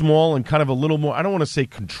small and kind of a little more, I don't want to say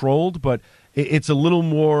controlled, but it's a little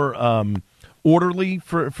more orderly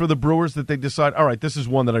for the brewers that they decide, all right, this is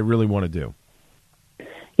one that I really want to do?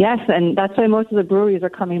 Yes, and that's why most of the breweries are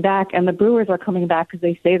coming back, and the brewers are coming back because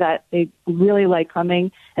they say that they really like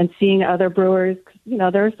coming and seeing other brewers.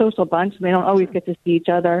 They're a social bunch, and they don't always get to see each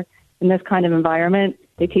other in this kind of environment.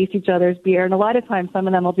 They taste each other's beer, and a lot of times some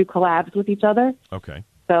of them will do collabs with each other. Okay.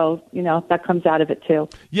 So, that comes out of it, too.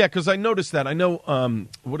 Yeah, because I noticed that. I know,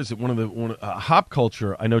 Hop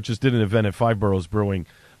Culture, I know just did an event at Five Boroughs Brewing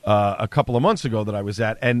a couple of months ago that I was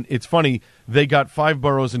at, and it's funny, they got Five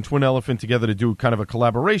Boroughs and Twin Elephant together to do kind of a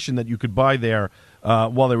collaboration that you could buy there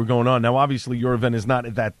while they were going on. Now, obviously, your event is not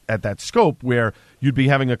at that scope where you'd be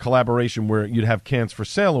having a collaboration where you'd have cans for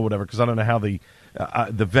sale or whatever, because I don't know how the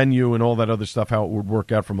venue and all that other stuff, how it would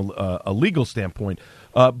work out from a legal standpoint.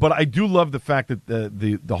 But I do love the fact that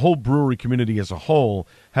the whole brewery community as a whole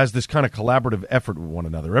has this kind of collaborative effort with one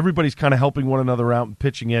another. Everybody's kind of helping one another out and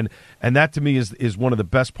pitching in, and that to me is one of the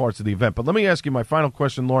best parts of the event. But let me ask you my final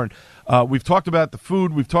question, Lauren. We've talked about the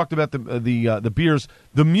food, we've talked about the beers,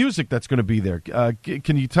 the music that's going to be there.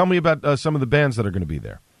 Can you tell me about some of the bands that are going to be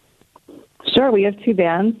there? Sure, we have 2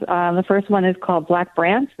 bands. The first one is called Black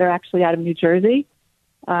Branch. They're actually out of New Jersey.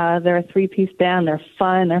 They're a 3-piece band. They're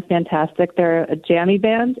fun. They're fantastic. They're a jammy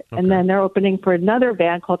band. Okay. And then they're opening for another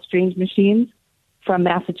band called Strange Machines from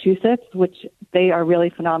Massachusetts, which they are really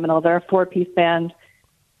phenomenal. They're a 4-piece band,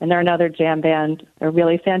 and they're another jam band. They're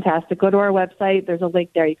really fantastic. Go to our website. There's a link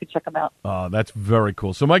there. You can check them out. That's very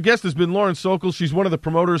cool. So my guest has been Lauren Sokol. She's one of the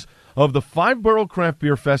promoters of the Five Borough Craft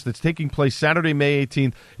Beer Fest that's taking place Saturday, May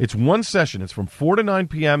 18th. It's one session. It's from 4 to 9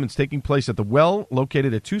 p.m. It's taking place at the Well,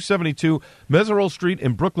 located at 272 Meserole Street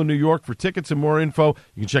in Brooklyn, New York. For tickets and more info,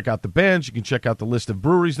 you can check out the bands. You can check out the list of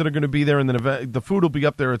breweries that are going to be there, and then the food will be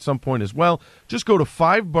up there at some point as well. Just go to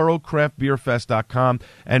fiveboroughcraftbeerfest.com.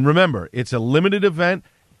 And remember, it's a limited event.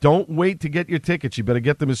 Don't wait to get your tickets. You better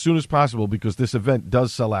get them as soon as possible because this event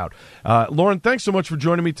does sell out. Lauren, thanks so much for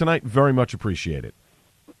joining me tonight. Very much appreciate it.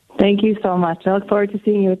 Thank you so much. I look forward to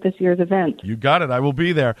seeing you at this year's event. You got it. I will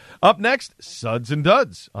be there. Up next, Suds and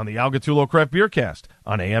Duds on the Al Gattullo Craft Beer Cast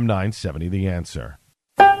on AM 970 The Answer.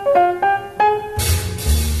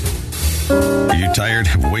 Are you tired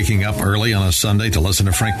of waking up early on a Sunday to listen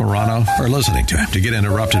to Frank Morano, or listening to him to get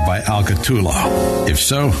interrupted by Al Gattullo? If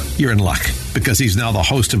so, you're in luck, because he's now the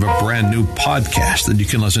host of a brand new podcast that you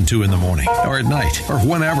can listen to in the morning or at night or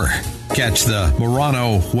whenever. Catch the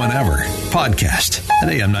Morano Whenever podcast at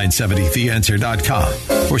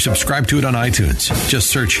am970theanswer.com or subscribe to it on iTunes.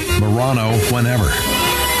 Just search Morano Whenever.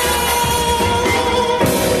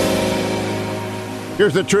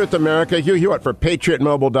 Here's the truth, America. Hugh Hewitt for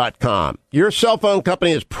PatriotMobile.com. Your cell phone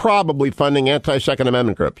company is probably funding anti-Second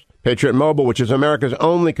Amendment groups. Patriot Mobile, which is America's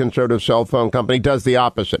only conservative cell phone company, does the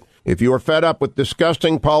opposite. If you are fed up with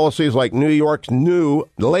disgusting policies like New York's new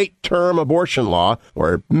late-term abortion law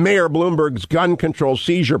or Mayor Bloomberg's gun control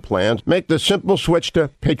seizure plans, make the simple switch to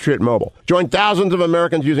Patriot Mobile. Join thousands of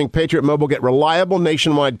Americans using Patriot Mobile. Get reliable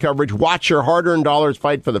nationwide coverage. Watch your hard-earned dollars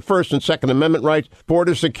fight for the First and Second Amendment rights,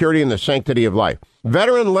 border security, and the sanctity of life.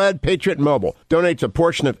 Veteran-led Patriot Mobile donates a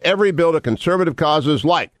portion of every bill to conservative causes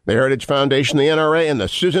like the Heritage Foundation, the NRA, and the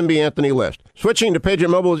Susan B. Anthony List. Switching to Patriot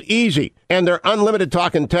Mobile is easy, and their unlimited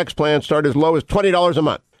talk and text plans start as low as $20 a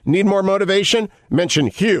month. Need more motivation? Mention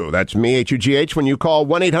Hugh, that's me, H-U-G-H, when you call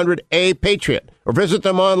 1-800-A-PATRIOT. Or visit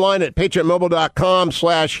them online at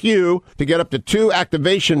patriotmobile.com/Hugh to get up to 2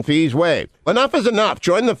 activation fees waived. Enough is enough.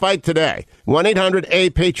 Join the fight today.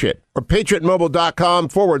 1-800-A-PATRIOT or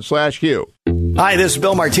patriotmobile.com/Hugh. Hi, this is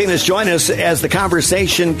Bill Martinez. Join us as the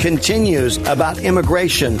conversation continues about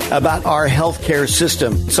immigration, about our healthcare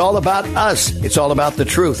system. It's all about us. It's all about the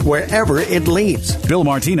truth, wherever it leads. Bill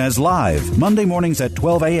Martinez live, Monday mornings at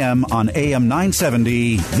 12 a.m. on AM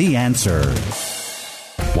 970, The Answer.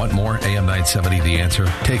 Want more AM 970 The Answer?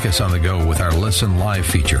 Take us on the go with our Listen Live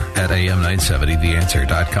feature at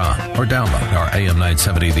am970theanswer.com or download our AM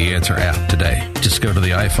 970 The Answer app today. Just go to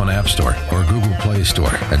the iPhone App Store or Google Play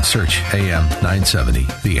Store and search AM 970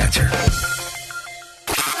 The Answer.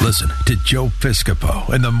 Listen to Joe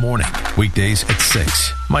Piscopo in the morning, weekdays at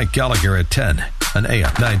 6, Mike Gallagher at 10 on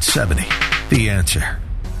AM 970 The Answer.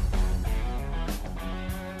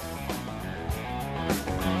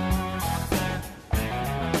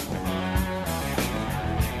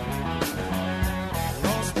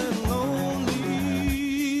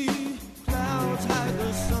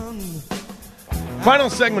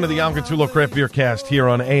 Final segment of the Al Gattullo Craft Beer Cast here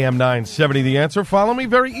on AM 970 The Answer. Follow me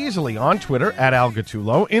very easily on Twitter at Al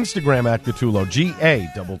Gattullo, Instagram at Gattullo,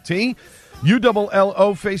 G-A-T-T,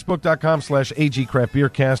 U-L-L-O, Facebook.com/AG Craft Beer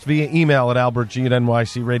Cast, via email at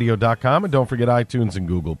albertg@nycradio.com. And don't forget iTunes and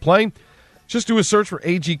Google Play. Just do a search for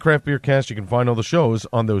AG Craft Beer Cast. You can find all the shows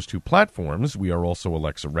on those 2 platforms. We are also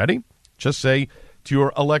Alexa ready. Just say to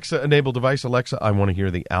your Alexa-enabled device, Alexa, I want to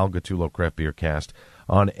hear the Al Gattullo Craft Beer Cast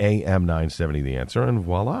on AM 970 The Answer, and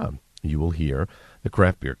voila, you will hear the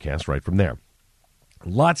Craft Beer Cast right from there.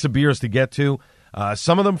 Lots of beers to get to,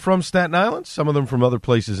 some of them from Staten Island, some of them from other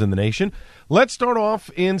places in the nation. Let's start off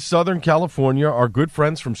in Southern California. Our good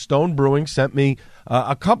friends from Stone Brewing sent me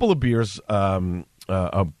a couple of beers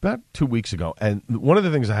about 2 weeks ago, and one of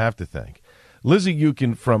the things I have to thank, Lizzie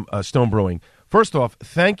Yukin from Stone Brewing. First off,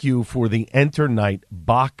 thank you for the Enter Night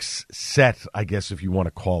box set, I guess if you want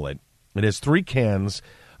to call it. It has 3 cans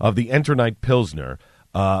of the Enter Night Pilsner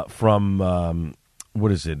from,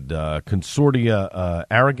 Consortia,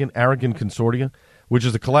 Arrogant Consortia, which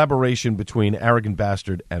is a collaboration between Arrogant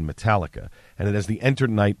Bastard and Metallica. And it has the Enter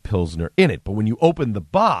Night Pilsner in it. But when you open the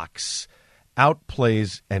box, out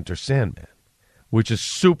plays Enter Sandman, which is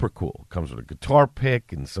super cool. Comes with a guitar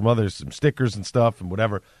pick and some stickers and stuff and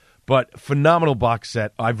whatever. But phenomenal box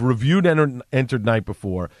set. I've reviewed Enter Night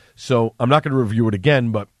before, so I'm not going to review it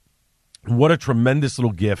again, but what a tremendous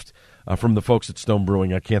little gift from the folks at Stone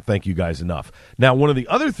Brewing. I can't thank you guys enough. Now, one of the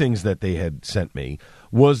other things that they had sent me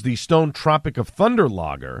was the Stone Tropic of Thunder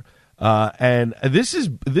Lager, and this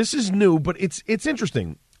is new, but it's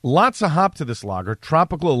interesting. Lots of hop to this lager,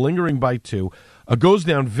 tropical, a lingering bite too. Goes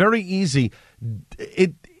down very easy.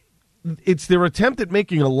 It's their attempt at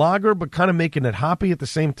making a lager, but kind of making it hoppy at the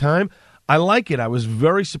same time. I like it. I was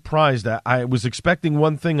very surprised. I was expecting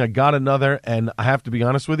one thing. I got another, and I have to be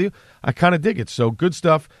honest with you, I kind of dig it. So good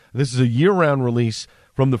stuff. This is a year-round release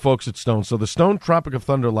from the folks at Stone. So the Stone Tropic of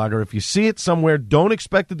Thunder Lager, if you see it somewhere, don't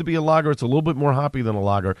expect it to be a lager. It's a little bit more hoppy than a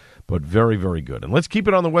lager, but very, very good. And let's keep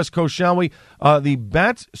it on the West Coast, shall we? The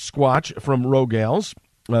Bat Squatch from Rogue Ales.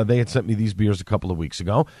 They had sent me these beers a couple of weeks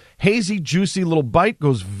ago. Hazy, juicy little bite,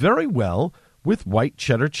 goes very well with white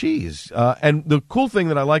cheddar cheese. And the cool thing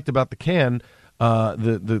that I liked about the can,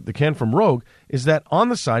 the can from Rogue, is that on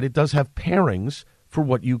the side it does have pairings for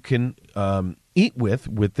what you can eat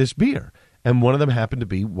with this beer. And one of them happened to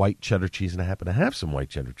be white cheddar cheese, and I happen to have some white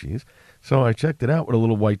cheddar cheese. So I checked it out with a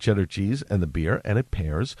little white cheddar cheese and the beer, and it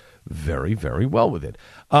pairs very, very well with it.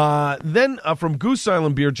 Then from Goose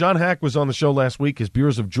Island Beer, John Hack was on the show last week. His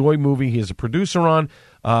Beers of Joy movie he is a producer on,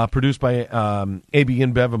 produced by AB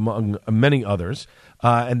InBev, among many others.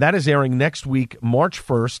 And that is airing next week, March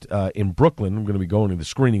 1st, in Brooklyn. I'm going to be going to the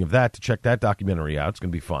screening of that to check that documentary out. It's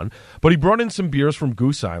going to be fun. But he brought in some beers from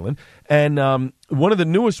Goose Island, and one of the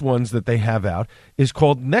newest ones that they have out is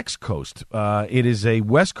called Next Coast. It is a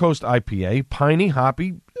West Coast IPA, piney,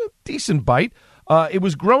 hoppy, decent bite. It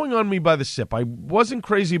was growing on me by the sip. I wasn't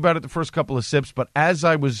crazy about it the first couple of sips, but as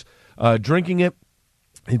I was drinking it,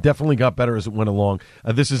 it definitely got better as it went along.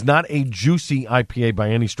 This is not a juicy IPA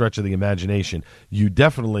by any stretch of the imagination. You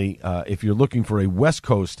definitely, if you're looking for a West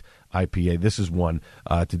Coast IPA, this is one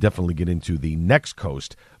to definitely get into. The Next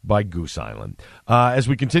Coast by Goose Island. As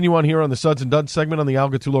we continue on here on the Suds and Duds segment on the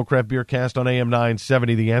Al Gattullo Craft Beer Cast on AM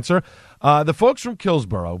 970, The Answer. The folks from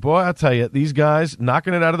Killsborough, boy, I'll tell you, these guys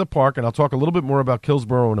knocking it out of the park, and I'll talk a little bit more about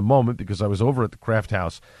Killsborough in a moment because I was over at the Craft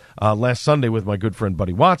House last Sunday with my good friend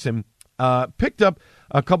Buddy Watson. Picked up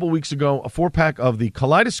a couple weeks ago a 4-pack of the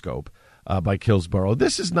Kaleidoscope by Killsborough.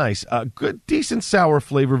 This is nice. Good, decent sour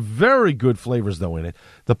flavor. Very good flavors, though, in it.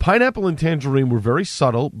 The pineapple and tangerine were very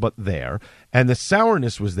subtle, but there. And the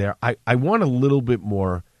sourness was there. I want a little bit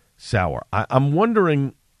more sour. I'm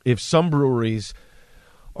wondering if some breweries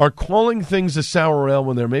are calling things a sour ale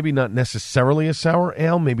when they're maybe not necessarily a sour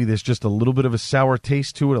ale. Maybe there's just a little bit of a sour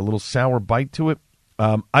taste to it, a little sour bite to it.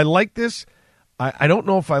 I like this. I don't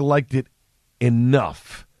know if I liked it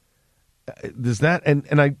enough. Does that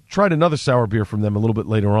and I tried another sour beer from them a little bit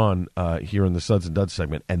later on here in the Suds and Duds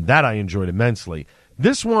segment, and that I enjoyed immensely.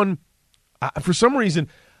 This one, for some reason,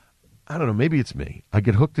 I don't know, maybe it's me. I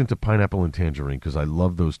get hooked into pineapple and tangerine because I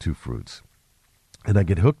love those two fruits, and I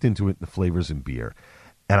get hooked into it in the flavors in beer,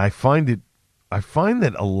 and I find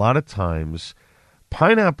that a lot of times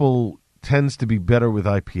pineapple tends to be better with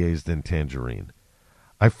IPAs than tangerine.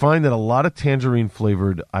 I find that a lot of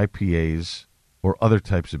tangerine-flavored IPAs or other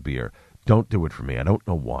types of beer don't do it for me. I don't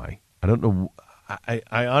know why. I don't know.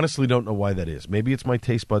 I honestly don't know why that is. Maybe it's my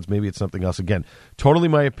taste buds. Maybe it's something else. Again, totally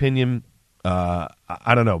my opinion. I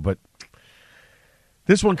don't know, but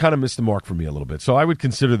this one kind of missed the mark for me a little bit. So I would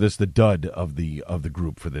consider this the dud of the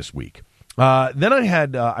group for this week. Then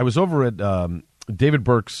I was over at David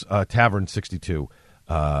Burke's Tavern 62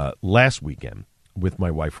 last weekend with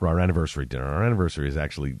my wife for our anniversary dinner. Our anniversary is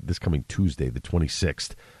actually this coming Tuesday, the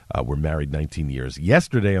 26th. We're married 19 years.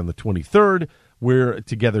 Yesterday, on the 23rd, we're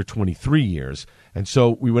together 23 years. And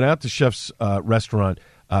so we went out to Chef's restaurant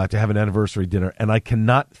to have an anniversary dinner, and I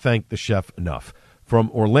cannot thank the chef enough.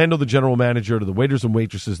 From Orlando, the general manager, to the waiters and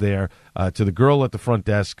waitresses there, to the girl at the front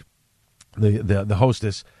desk, the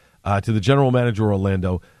hostess, to the general manager,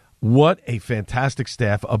 Orlando. What a fantastic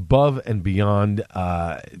staff above and beyond.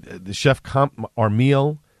 The chef comped our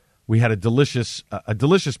meal. We had a delicious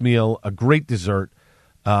meal, a great dessert.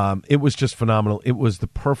 It was just phenomenal. It was the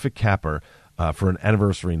perfect capper for an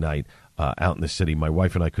anniversary night out in the city. My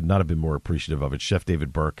wife and I could not have been more appreciative of it. Chef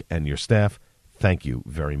David Burke and your staff, thank you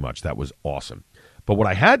very much. That was awesome. But what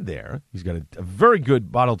I had there, he's got a very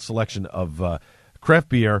good bottled selection of craft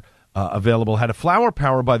beer available. Had a Flower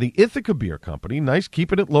Power by the Ithaca Beer Company. Nice,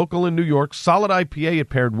 keeping it local in New York. Solid IPA. It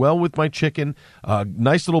paired well with my chicken.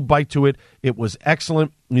 Nice little bite to it. It was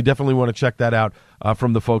excellent. You definitely want to check that out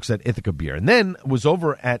from the folks at Ithaca Beer. And then was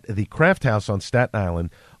over at the Craft House on Staten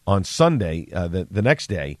Island on Sunday, the next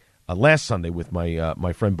day, last Sunday, with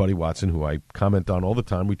my friend Buddy Watson, who I comment on all the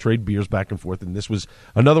time. We trade beers back and forth, and this was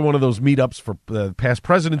another one of those meetups for past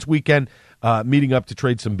President's Weekend, meeting up to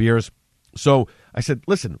trade some beers. So I said,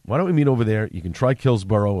 listen, why don't we meet over there? You can try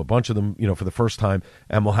Killsborough, a bunch of them, for the first time,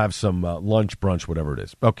 and we'll have some lunch, brunch, whatever it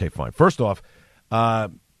is. Okay, fine. First off,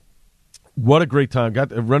 what a great time.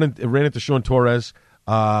 Ran into Sean Torres,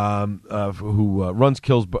 who runs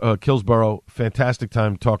Killsborough. Fantastic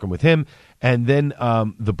time talking with him. And then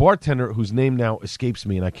the bartender, whose name now escapes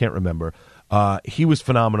me and I can't remember, he was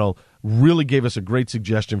phenomenal. Really gave us a great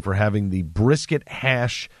suggestion for having the brisket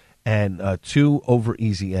hash and 2 over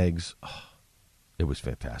easy eggs. Oh, it was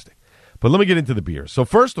fantastic. But let me get into the beer. So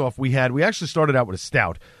first off, we actually started out with a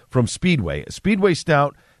stout from Speedway. A Speedway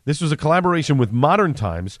stout. This was a collaboration with Modern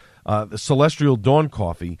Times, the Celestial Dawn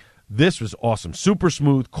Coffee. This was awesome. Super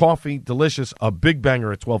smooth, coffee, delicious, a big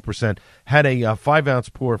banger at 12%. Had a 5-ounce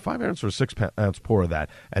pour, 5-ounce or 6-ounce pour of that,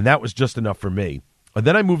 and that was just enough for me. And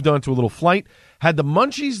then I moved on to a little flight. Had the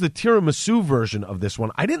Munchies, the tiramisu version of this one.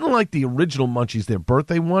 I didn't like the original Munchies, their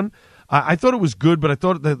birthday one. I thought it was good, but I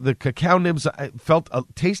thought the cacao nibs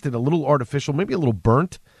tasted a little artificial, maybe a little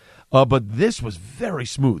burnt. But this was very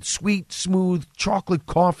smooth, sweet, smooth, chocolate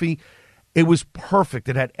coffee. It was perfect.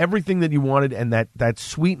 It had everything that you wanted, and that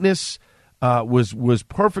sweetness was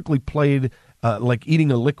perfectly played, like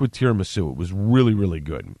eating a liquid tiramisu. It was really, really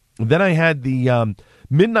good. Then I had the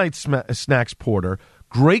Midnight Snacks Porter.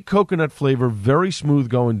 Great coconut flavor, very smooth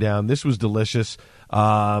going down. This was delicious,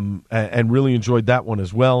 and really enjoyed that one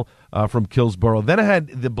as well from Killsborough. Then I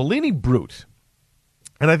had the Bellini Brut,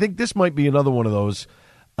 and I think this might be another one of those.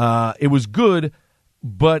 It was good,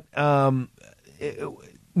 but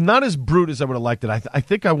not as brute as I would have liked it. I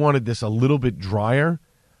think I wanted this a little bit drier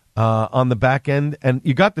on the back end, and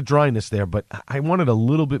you got the dryness there, but I wanted a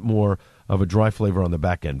little bit more of a dry flavor on the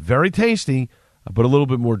back end. Very tasty, but a little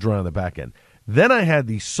bit more dry on the back end. Then I had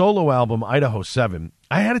the solo album, Idaho 7.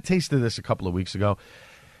 I had a taste of this a couple of weeks ago,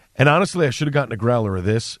 and honestly, I should have gotten a growler of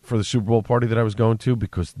this for the Super Bowl party that I was going to,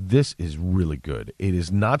 because this is really good. It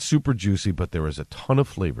is not super juicy, but there is a ton of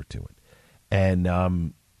flavor to it.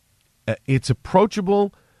 And it's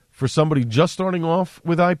approachable for somebody just starting off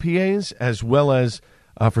with IPAs, as well as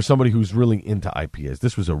for somebody who's really into IPAs.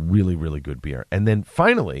 This was a really, really good beer. And then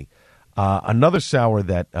finally, another sour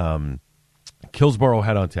that Killsborough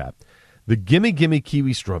had on tap, the Gimme Gimme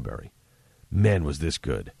Kiwi Strawberry. Man, was this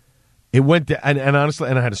good. It went down, and honestly,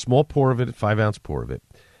 and I had a small pour of it, a 5-ounce pour of it,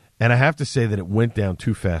 and I have to say that it went down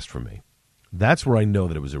too fast for me. That's where I know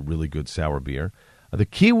that it was a really good sour beer. The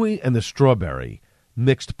kiwi and the strawberry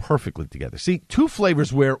mixed perfectly together. See, two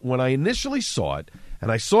flavors where when I initially saw it,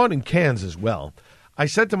 and I saw it in cans as well, I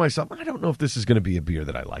said to myself, I don't know if this is going to be a beer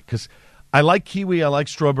that I like, because I like kiwi, I like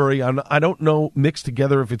strawberry. I don't know mixed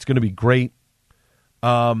together if it's going to be great.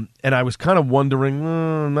 And I was kind of wondering,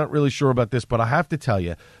 I'm not really sure about this, but I have to tell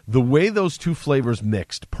you, the way those two flavors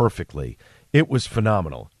mixed perfectly, it was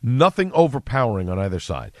phenomenal. Nothing overpowering on either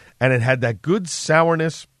side. And it had that good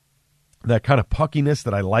sourness, that kind of puckiness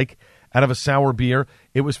that I like out of a sour beer.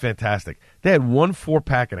 It was fantastic. They had 1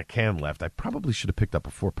 4-pack and a can left. I probably should have picked up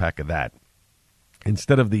a 4-pack of that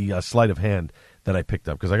instead of the sleight of hand that I picked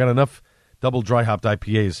up, because I got enough double dry hopped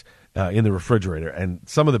IPAs in the refrigerator, and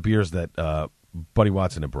some of the beers that Buddy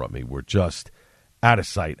Watson had brought me were just out of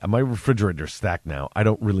sight. My refrigerator's stacked now. I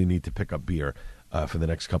don't really need to pick up beer for the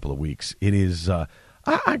next couple of weeks. It is,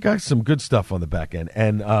 I got some good stuff on the back end.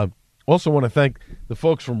 And also want to thank the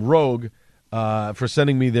folks from Rogue for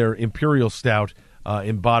sending me their Imperial Stout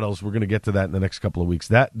in bottles. We're going to get to that in the next couple of weeks.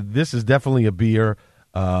 This is definitely a beer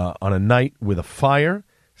on a night with a fire,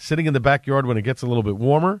 sitting in the backyard when it gets a little bit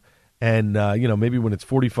warmer, and maybe when it's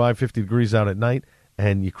 45, 50 degrees out at night,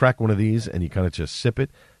 and you crack one of these and you kind of just sip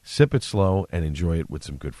it slow, and enjoy it with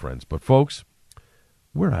some good friends. But, folks,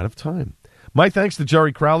 we're out of time. My thanks to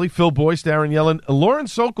Jerry Crowley, Phil Boyce, Darren Yellen, Lauren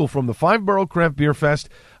Sokol from the Five Borough Craft Beer Fest.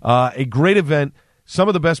 A great event. Some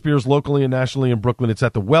of the best beers locally and nationally in Brooklyn. It's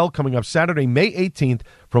at the Well coming up Saturday, May 18th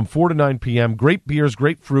from 4 to 9 p.m. Great beers,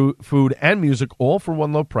 great food, and music, all for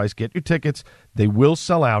one low price. Get your tickets. They will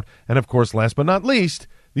sell out. And, of course, last but not least,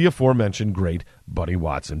 the aforementioned great Buddy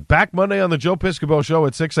Watson. Back Monday on the Joe Piscopo Show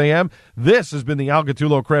at 6 a.m. This has been the Al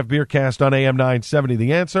Gattullo Craft Beer Cast on AM 970.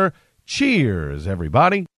 The Answer. Cheers,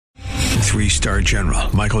 everybody. 3-star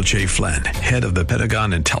General Michael J. Flynn, head of the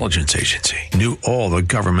Pentagon Intelligence Agency, knew all the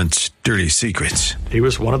government's dirty secrets. He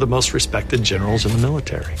was one of the most respected generals in the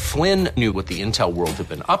military. Flynn knew what the intel world had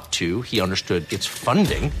been up to. He understood its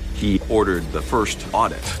funding. He ordered the first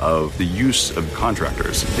audit of the use of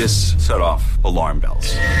contractors. This set off alarm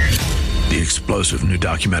bells. The explosive new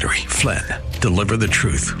documentary, Flynn, Deliver the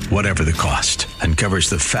Truth, Whatever the Cost, uncovers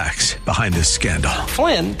the facts behind this scandal.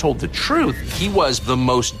 Flynn told the truth. He was the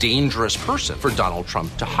most dangerous person for Donald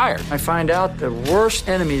Trump to hire. I find out the worst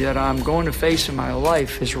enemy that I'm going to face in my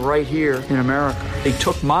life is right here in America. They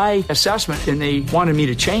took my assessment and they wanted me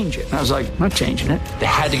to change it. And I was like, I'm not changing it. They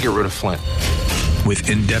had to get rid of Flynn.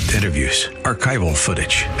 With in-depth interviews, archival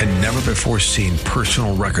footage, and never-before-seen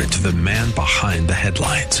personal records of the man behind the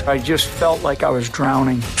headlines. I just felt like I was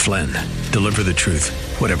drowning. Flynn, Deliver the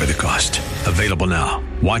Truth, Whatever the Cost. Available now.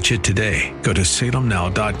 Watch it today. Go to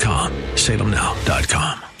salemnow.com.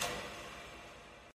 salemnow.com.